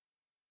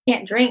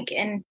 Can't drink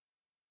in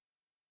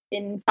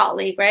Salt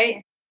Lake,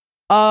 right?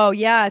 Oh,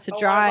 yeah, it's a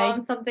dry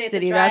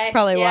city. That's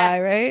probably why,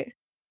 right?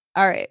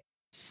 All right.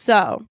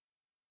 So,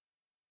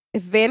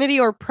 if vanity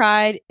or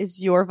pride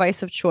is your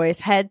vice of choice,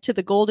 head to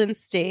the Golden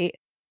State,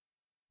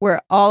 where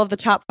all of the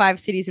top 5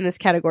 cities in this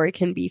category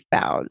can be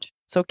found.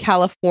 So,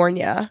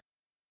 California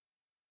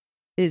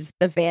is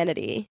the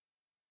vanity.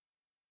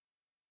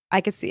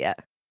 I could see it.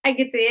 I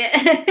could see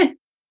it.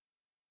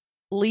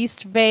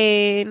 Least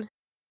vain.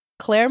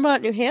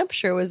 Claremont, New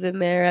Hampshire was in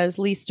there as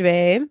least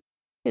vain.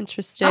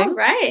 Interesting. All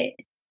right.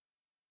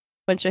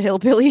 Bunch of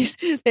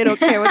hillbillies. They don't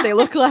care what they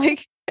look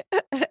like.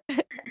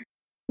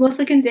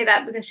 Melissa can say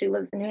that because she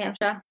lives in New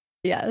Hampshire.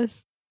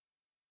 Yes.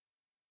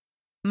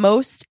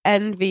 Most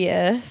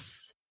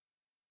envious.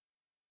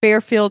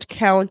 Fairfield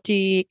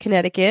County,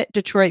 Connecticut.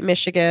 Detroit,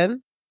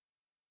 Michigan.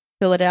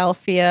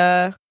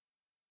 Philadelphia.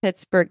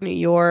 Pittsburgh, New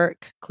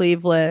York.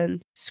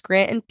 Cleveland.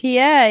 Scranton,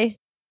 PA.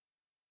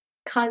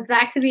 Comes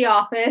back to the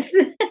office.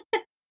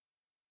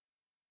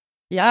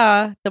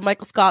 Yeah, the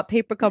Michael Scott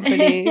Paper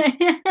Company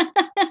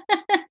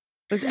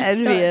was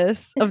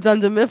envious of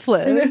Dunder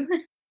Mifflin.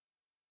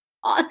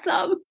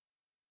 Awesome.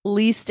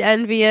 Least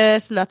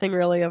envious, nothing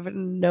really of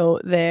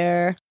note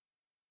there.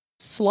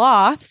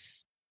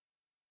 Sloths,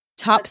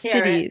 top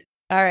cities.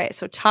 All right,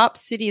 so top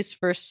cities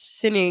for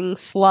sinning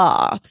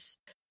sloths.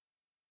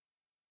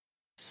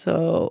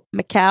 So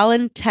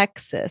McAllen,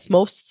 Texas,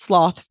 most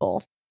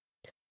slothful.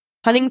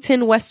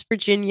 Huntington, West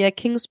Virginia,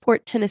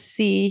 Kingsport,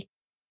 Tennessee,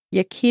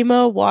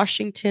 Yakima,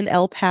 Washington,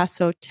 El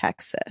Paso,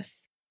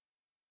 Texas.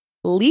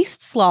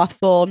 Least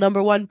slothful,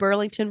 number 1,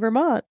 Burlington,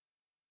 Vermont.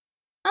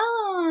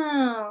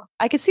 Oh,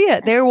 I could see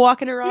it. They were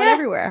walking around Yeah.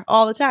 everywhere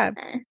all the time.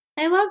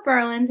 I love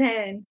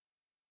Burlington.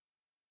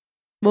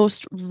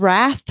 Most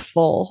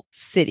wrathful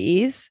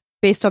cities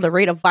based on the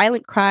rate of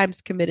violent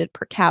crimes committed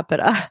per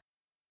capita.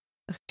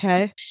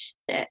 Okay.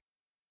 Shit.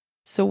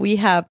 So we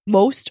have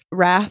most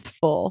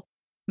wrathful: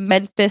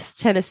 Memphis,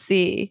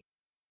 Tennessee;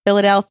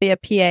 Philadelphia,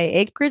 PA;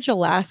 Anchorage,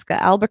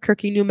 Alaska;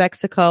 Albuquerque, New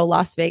Mexico;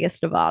 Las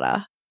Vegas,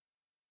 Nevada.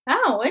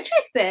 Oh,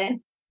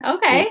 interesting.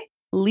 Okay.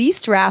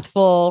 Least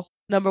wrathful,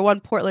 number 1,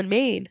 Portland,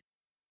 Maine;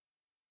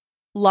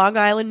 Long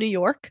Island, New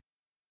York;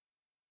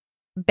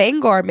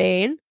 Bangor,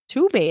 Maine.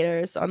 2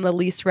 Mainers on the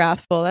least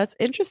wrathful. That's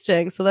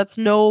interesting. So that's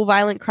no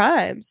violent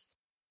crimes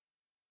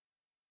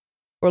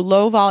or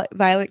low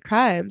violent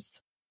crimes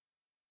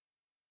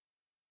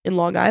in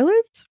Long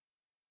Island.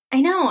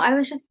 I know. I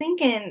was just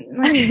thinking,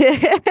 like,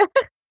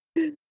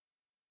 is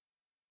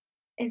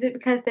it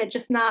because they're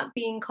just not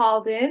being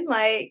called in?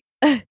 Like,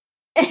 they're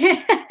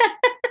not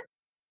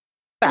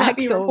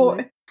being Facts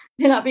only.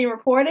 they're not being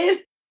reported.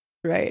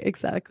 Right,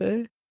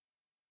 exactly.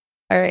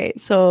 All right.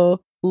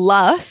 So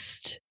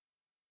lust,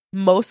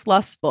 most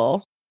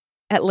lustful,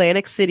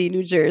 Atlantic City,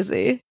 New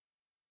Jersey.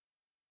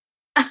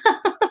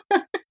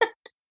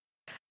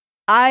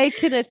 I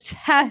can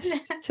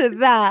attest to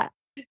that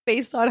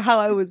based on how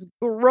I was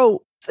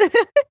groped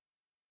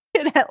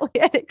in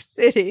Atlantic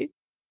City.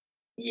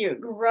 You were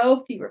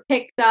groped. You were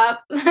picked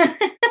up.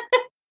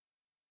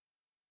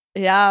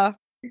 Yeah.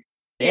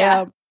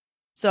 Yeah.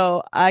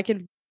 So I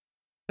can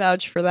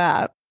vouch for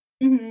that.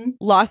 Mm-hmm.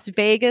 Las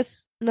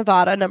Vegas,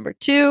 Nevada, number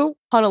 2.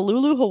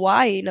 Honolulu,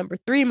 Hawaii, number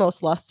 3,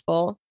 most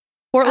lustful.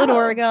 Portland, Oh.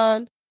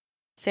 Oregon.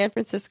 San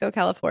Francisco,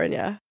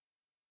 California.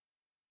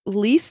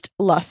 Least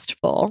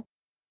lustful: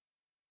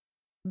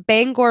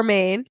 Bangor,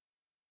 Maine;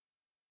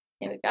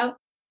 Here we go.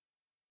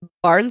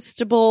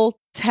 Barnstable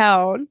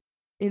Town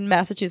in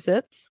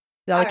Massachusetts,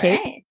 down the All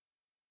Cape; right.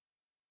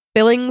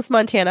 Billings,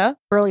 Montana;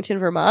 Burlington,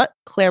 Vermont;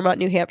 Claremont,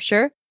 New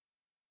Hampshire;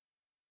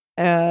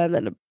 and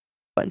then a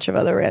bunch of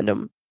other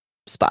random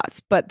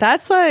spots. But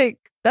that's a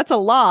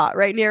lot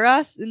right near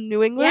us in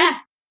New England. Yeah.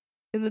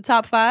 In the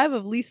top 5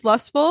 of least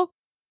lustful.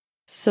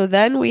 So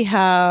then we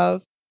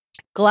have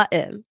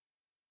glutton.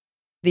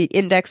 The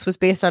index was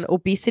based on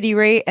obesity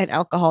rate and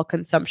alcohol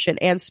consumption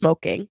and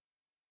smoking.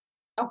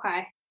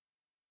 Okay.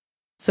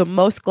 So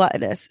most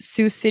gluttonous: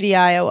 Sioux City,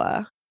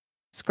 Iowa;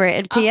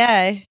 Scranton,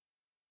 PA;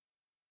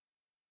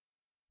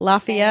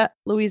 Lafayette,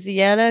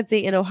 Louisiana;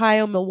 Dayton,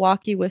 Ohio;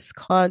 Milwaukee,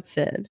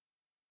 Wisconsin.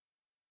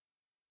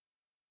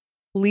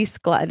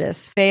 Least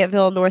gluttonous: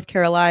 Fayetteville, North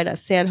Carolina;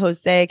 San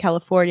Jose,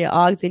 California;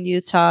 Ogden,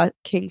 Utah;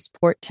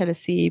 Kingsport,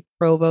 Tennessee;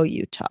 Provo,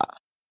 Utah.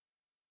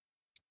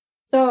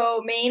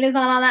 So Maine is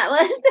not on that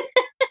list.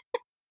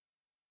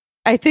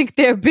 I think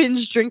their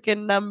binge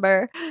drinking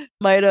number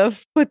might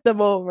have put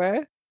them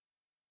over.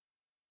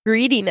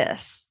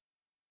 Greediness.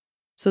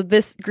 So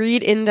this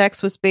greed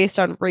index was based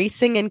on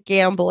racing and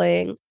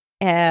gambling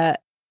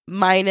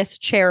minus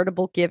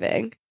charitable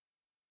giving.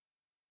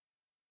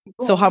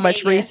 So how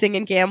much racing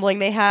and gambling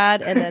they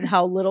had, and then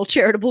how little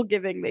charitable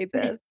giving they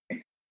did.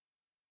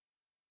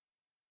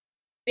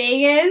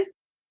 Vegas,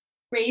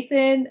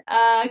 racing,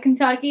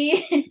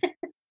 Kentucky.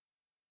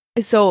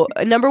 So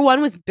number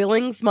 1 was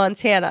Billings,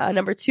 Montana;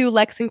 number 2,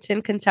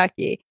 Lexington,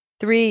 Kentucky;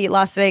 3,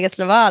 Las Vegas,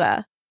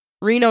 Nevada;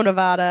 Reno,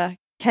 Nevada;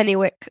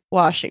 Kennewick,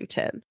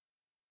 Washington.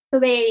 So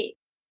they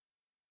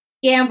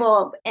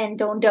gamble and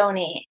don't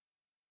donate.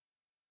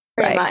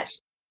 Pretty much.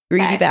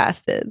 Greedy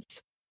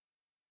bastards.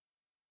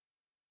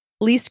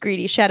 Least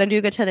greedy: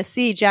 Chattanooga,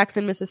 Tennessee;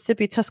 Jackson,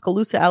 Mississippi;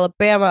 Tuscaloosa,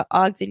 Alabama;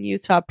 Ogden,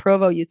 Utah;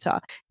 Provo, Utah.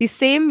 These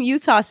same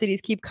Utah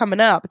cities keep coming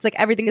up. It's like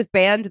everything is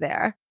banned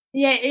there.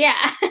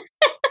 Yeah.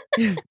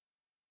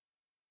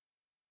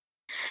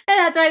 And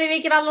that's why they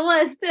make it on the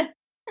list.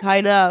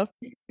 I know.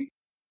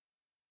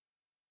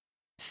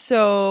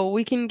 So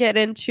we can get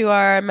into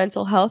our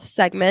mental health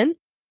segment.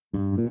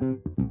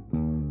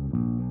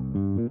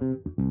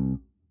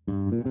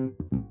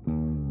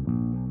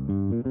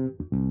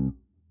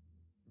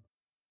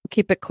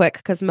 Keep it quick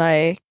because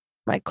my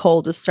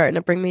cold is starting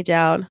to bring me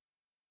down.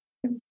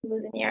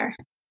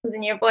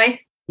 Losing your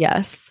voice.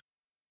 Yes.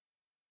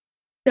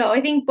 So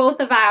I think both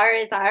of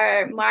ours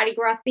are Mardi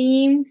Gras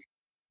themed.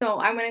 So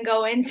I'm gonna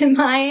go into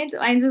mine.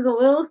 Mine's is a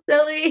little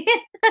silly.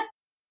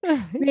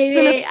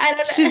 Maybe I don't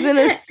know. She's in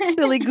a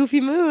silly,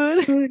 goofy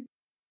mood.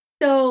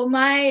 So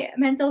my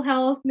mental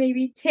health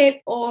maybe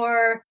tip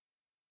or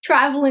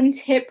traveling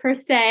tip per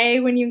se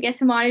when you get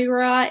to Mardi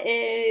Gras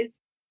is,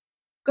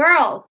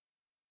 girls,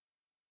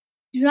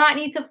 do not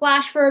need to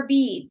flash for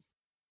beads.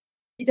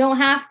 You don't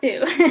have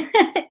to.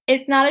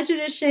 It's not a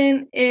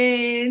tradition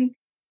in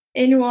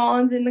New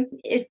Orleans.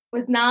 It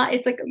was not.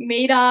 It's like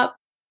made up.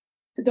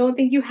 So don't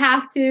think you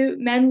have to.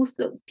 Men will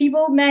still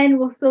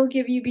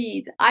give you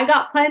beads. I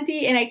got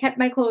plenty and I kept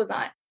my clothes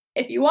on.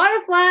 If you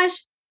want to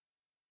flash,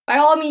 by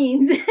all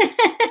means,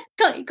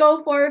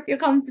 go for it if you're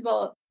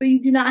comfortable, but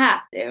you do not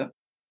have to.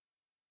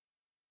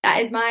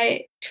 That is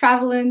my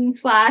traveling /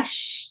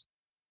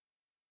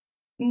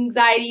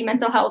 anxiety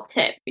mental health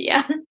tip.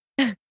 Yeah.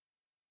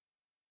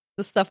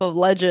 The stuff of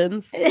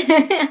legends.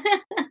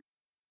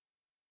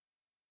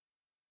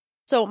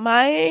 So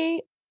my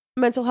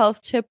mental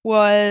health tip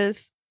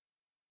was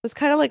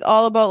kind of like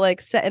all about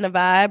like setting a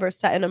vibe or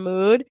setting a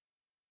mood.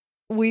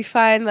 We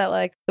find that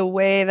like the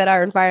way that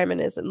our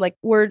environment is, and like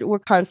we're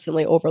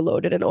constantly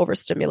overloaded and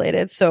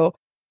overstimulated. So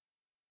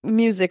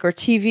music or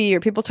TV or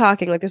people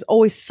talking, like there's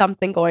always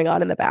something going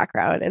on in the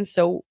background. And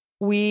so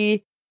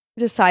we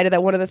decided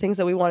that one of the things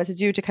that we wanted to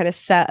do to kind of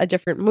set a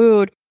different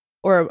mood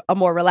or a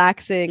more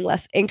relaxing,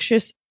 less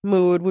anxious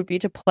mood would be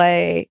to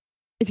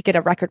get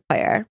a record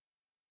player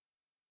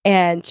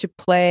and to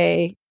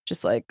play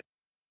just like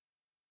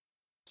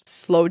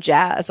slow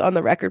jazz on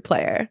the record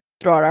player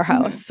throughout our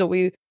house. So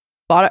we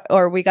got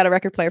a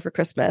record player for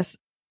Christmas.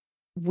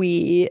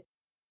 We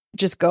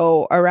just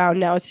go around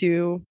now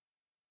to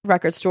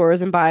record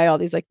stores and buy all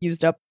these like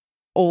used up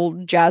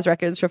old jazz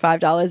records for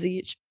 $5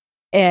 each.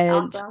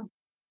 And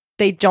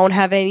they don't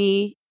have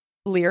any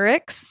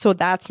lyrics, so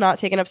that's not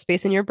taking up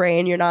space in your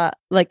brain. You're not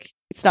like,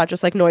 it's not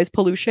just like noise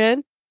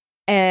pollution.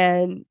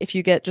 And if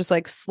you get just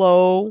like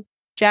slow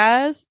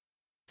jazz,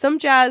 some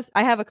jazz,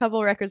 I have a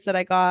couple records that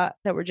I got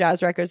that were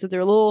jazz records that they're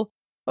a little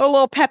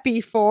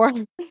peppy for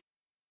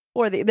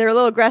they're a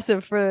little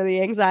aggressive for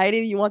the anxiety.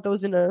 You want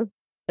those in a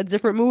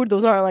different mood.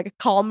 Those aren't like a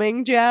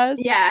calming jazz.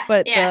 Yeah.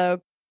 But the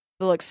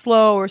like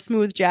slow or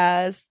smooth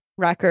jazz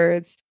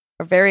records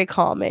are very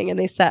calming, and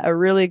they set a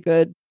really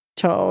good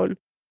tone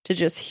to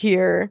just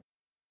hear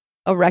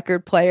a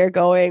record player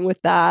going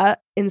with that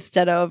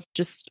instead of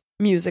just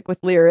music with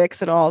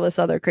lyrics and all this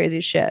other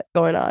crazy shit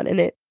going on. And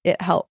it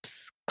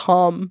helps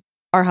calm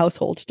our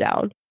household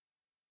down.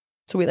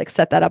 So we like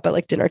set that up at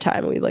like dinner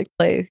time, and we like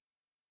play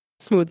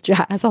smooth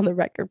jazz on the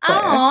record player.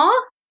 Aww.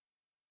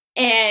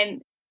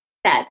 And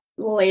that's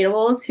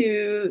relatable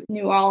to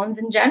New Orleans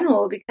in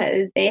general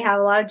because they have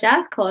a lot of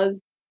jazz clubs.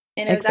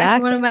 And it was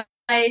actually one of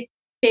my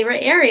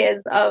favorite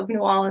areas of New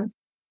Orleans.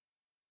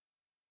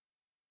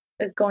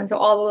 Is going to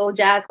all the little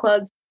jazz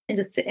clubs and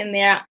just sitting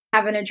there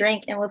having a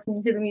drink and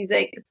listening to the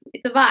music.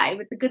 It's a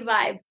vibe. It's a good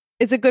vibe.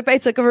 It's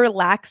like a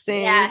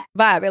relaxing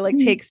vibe. It like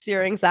takes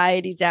your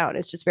anxiety down.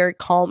 It's just very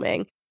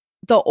calming.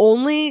 The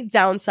only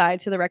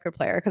downside to the record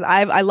player, because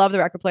I love the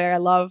record player.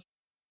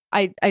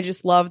 I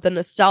just love the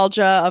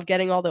nostalgia of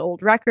getting all the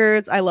old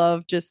records. I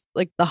love just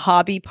like the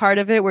hobby part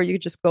of it where you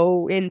just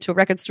go into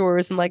record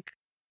stores and like,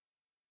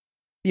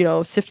 you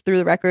know, sift through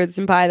the records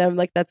and buy them.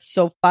 Like that's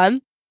so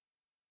fun.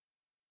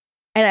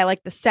 And I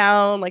like the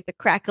sound, like the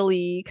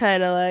crackly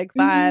kind of like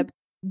vibe.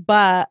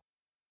 But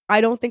I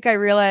don't think I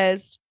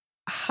realized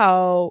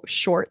how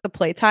short the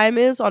playtime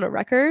is on a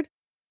record.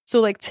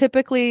 So like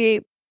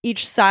typically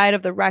each side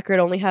of the record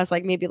only has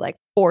like maybe like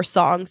 4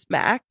 songs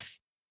max.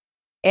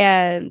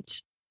 And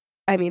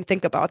I mean,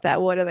 think about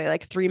that. What are they,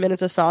 like 3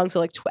 minutes a song? So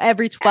like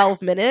every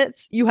 12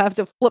 minutes you have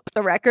to flip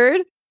the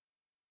record.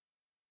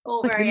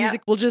 Like the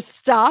music will just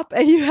stop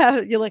and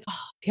you're like,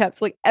 oh damn.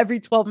 So like every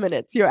 12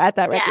 minutes you're at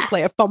that record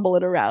player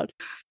fumbling around.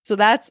 So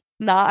that's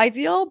not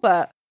ideal,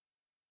 but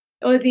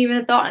it wasn't even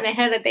a thought in their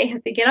head that they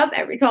have to get up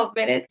every 12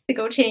 minutes to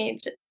go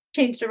change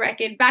the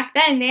record. Back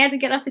then they had to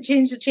get up to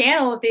change the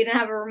channel if they didn't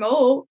have a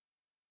remote.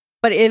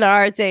 But in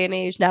our day and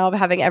age now of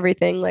having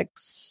everything like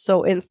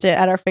so instant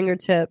at our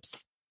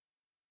fingertips,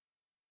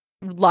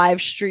 live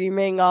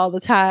streaming all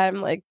the time,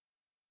 like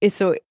it's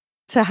so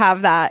to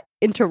have that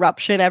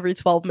interruption every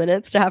 12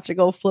 minutes to have to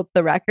go flip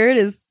the record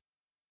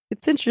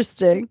it's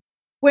interesting.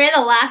 We're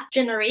the last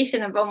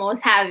generation of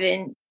almost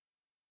having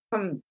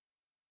come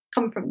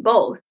from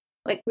both.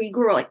 Like we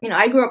grew like, you know,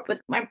 I grew up with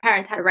my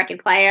parents had a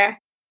record player.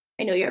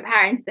 I know your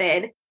parents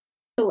did.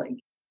 So like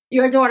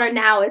your daughter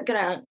now is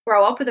gonna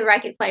grow up with a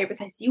record player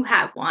because you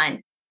have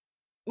one.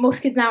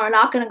 Most kids now are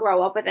not gonna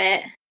grow up with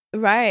it.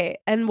 Right.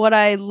 And what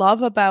I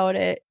love about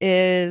it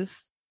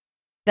is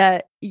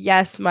that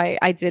yes,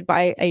 I did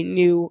buy a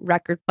new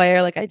record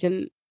player. Like I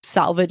didn't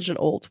salvage an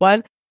old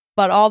one,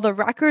 but all the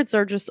records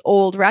are just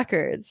old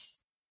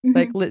records.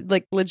 Like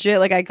legit.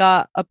 Like I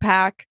got a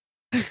pack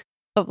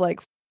of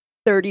like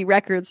 30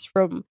 records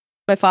from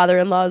my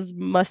father-in-law's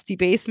musty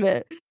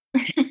basement.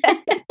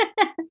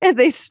 And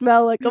they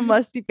smell like a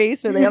musty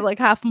basement. They have like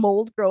half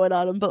mold growing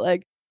on them, but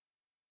like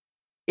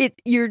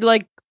you're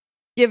like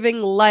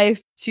giving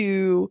life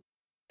to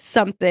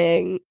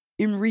something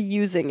and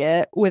reusing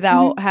it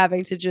without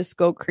having to just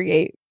go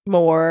create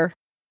more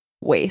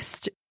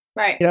waste.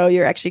 Right. You know,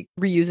 you're actually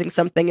reusing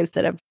something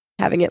instead of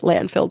having it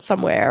landfilled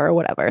somewhere or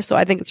whatever. So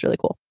I think it's really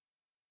cool.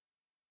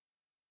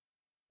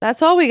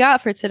 That's all we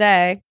got for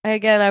today. I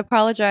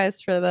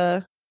apologize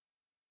for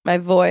my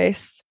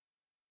voice.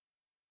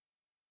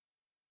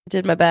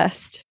 Did my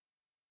best.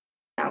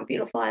 Sound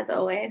beautiful as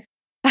always.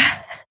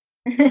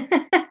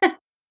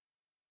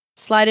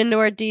 Slide into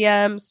our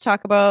DMs,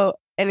 talk about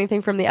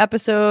anything from the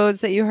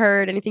episodes that you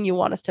heard, anything you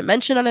want us to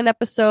mention on an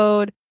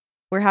episode.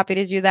 We're happy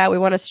to do that. We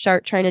want to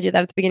start trying to do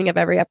that at the beginning of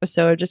every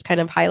episode, just kind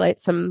of highlight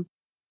some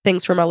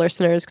things from our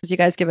listeners because you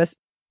guys give us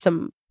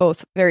some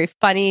both very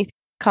funny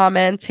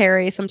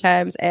commentary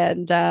sometimes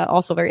and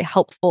also very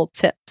helpful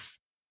tips.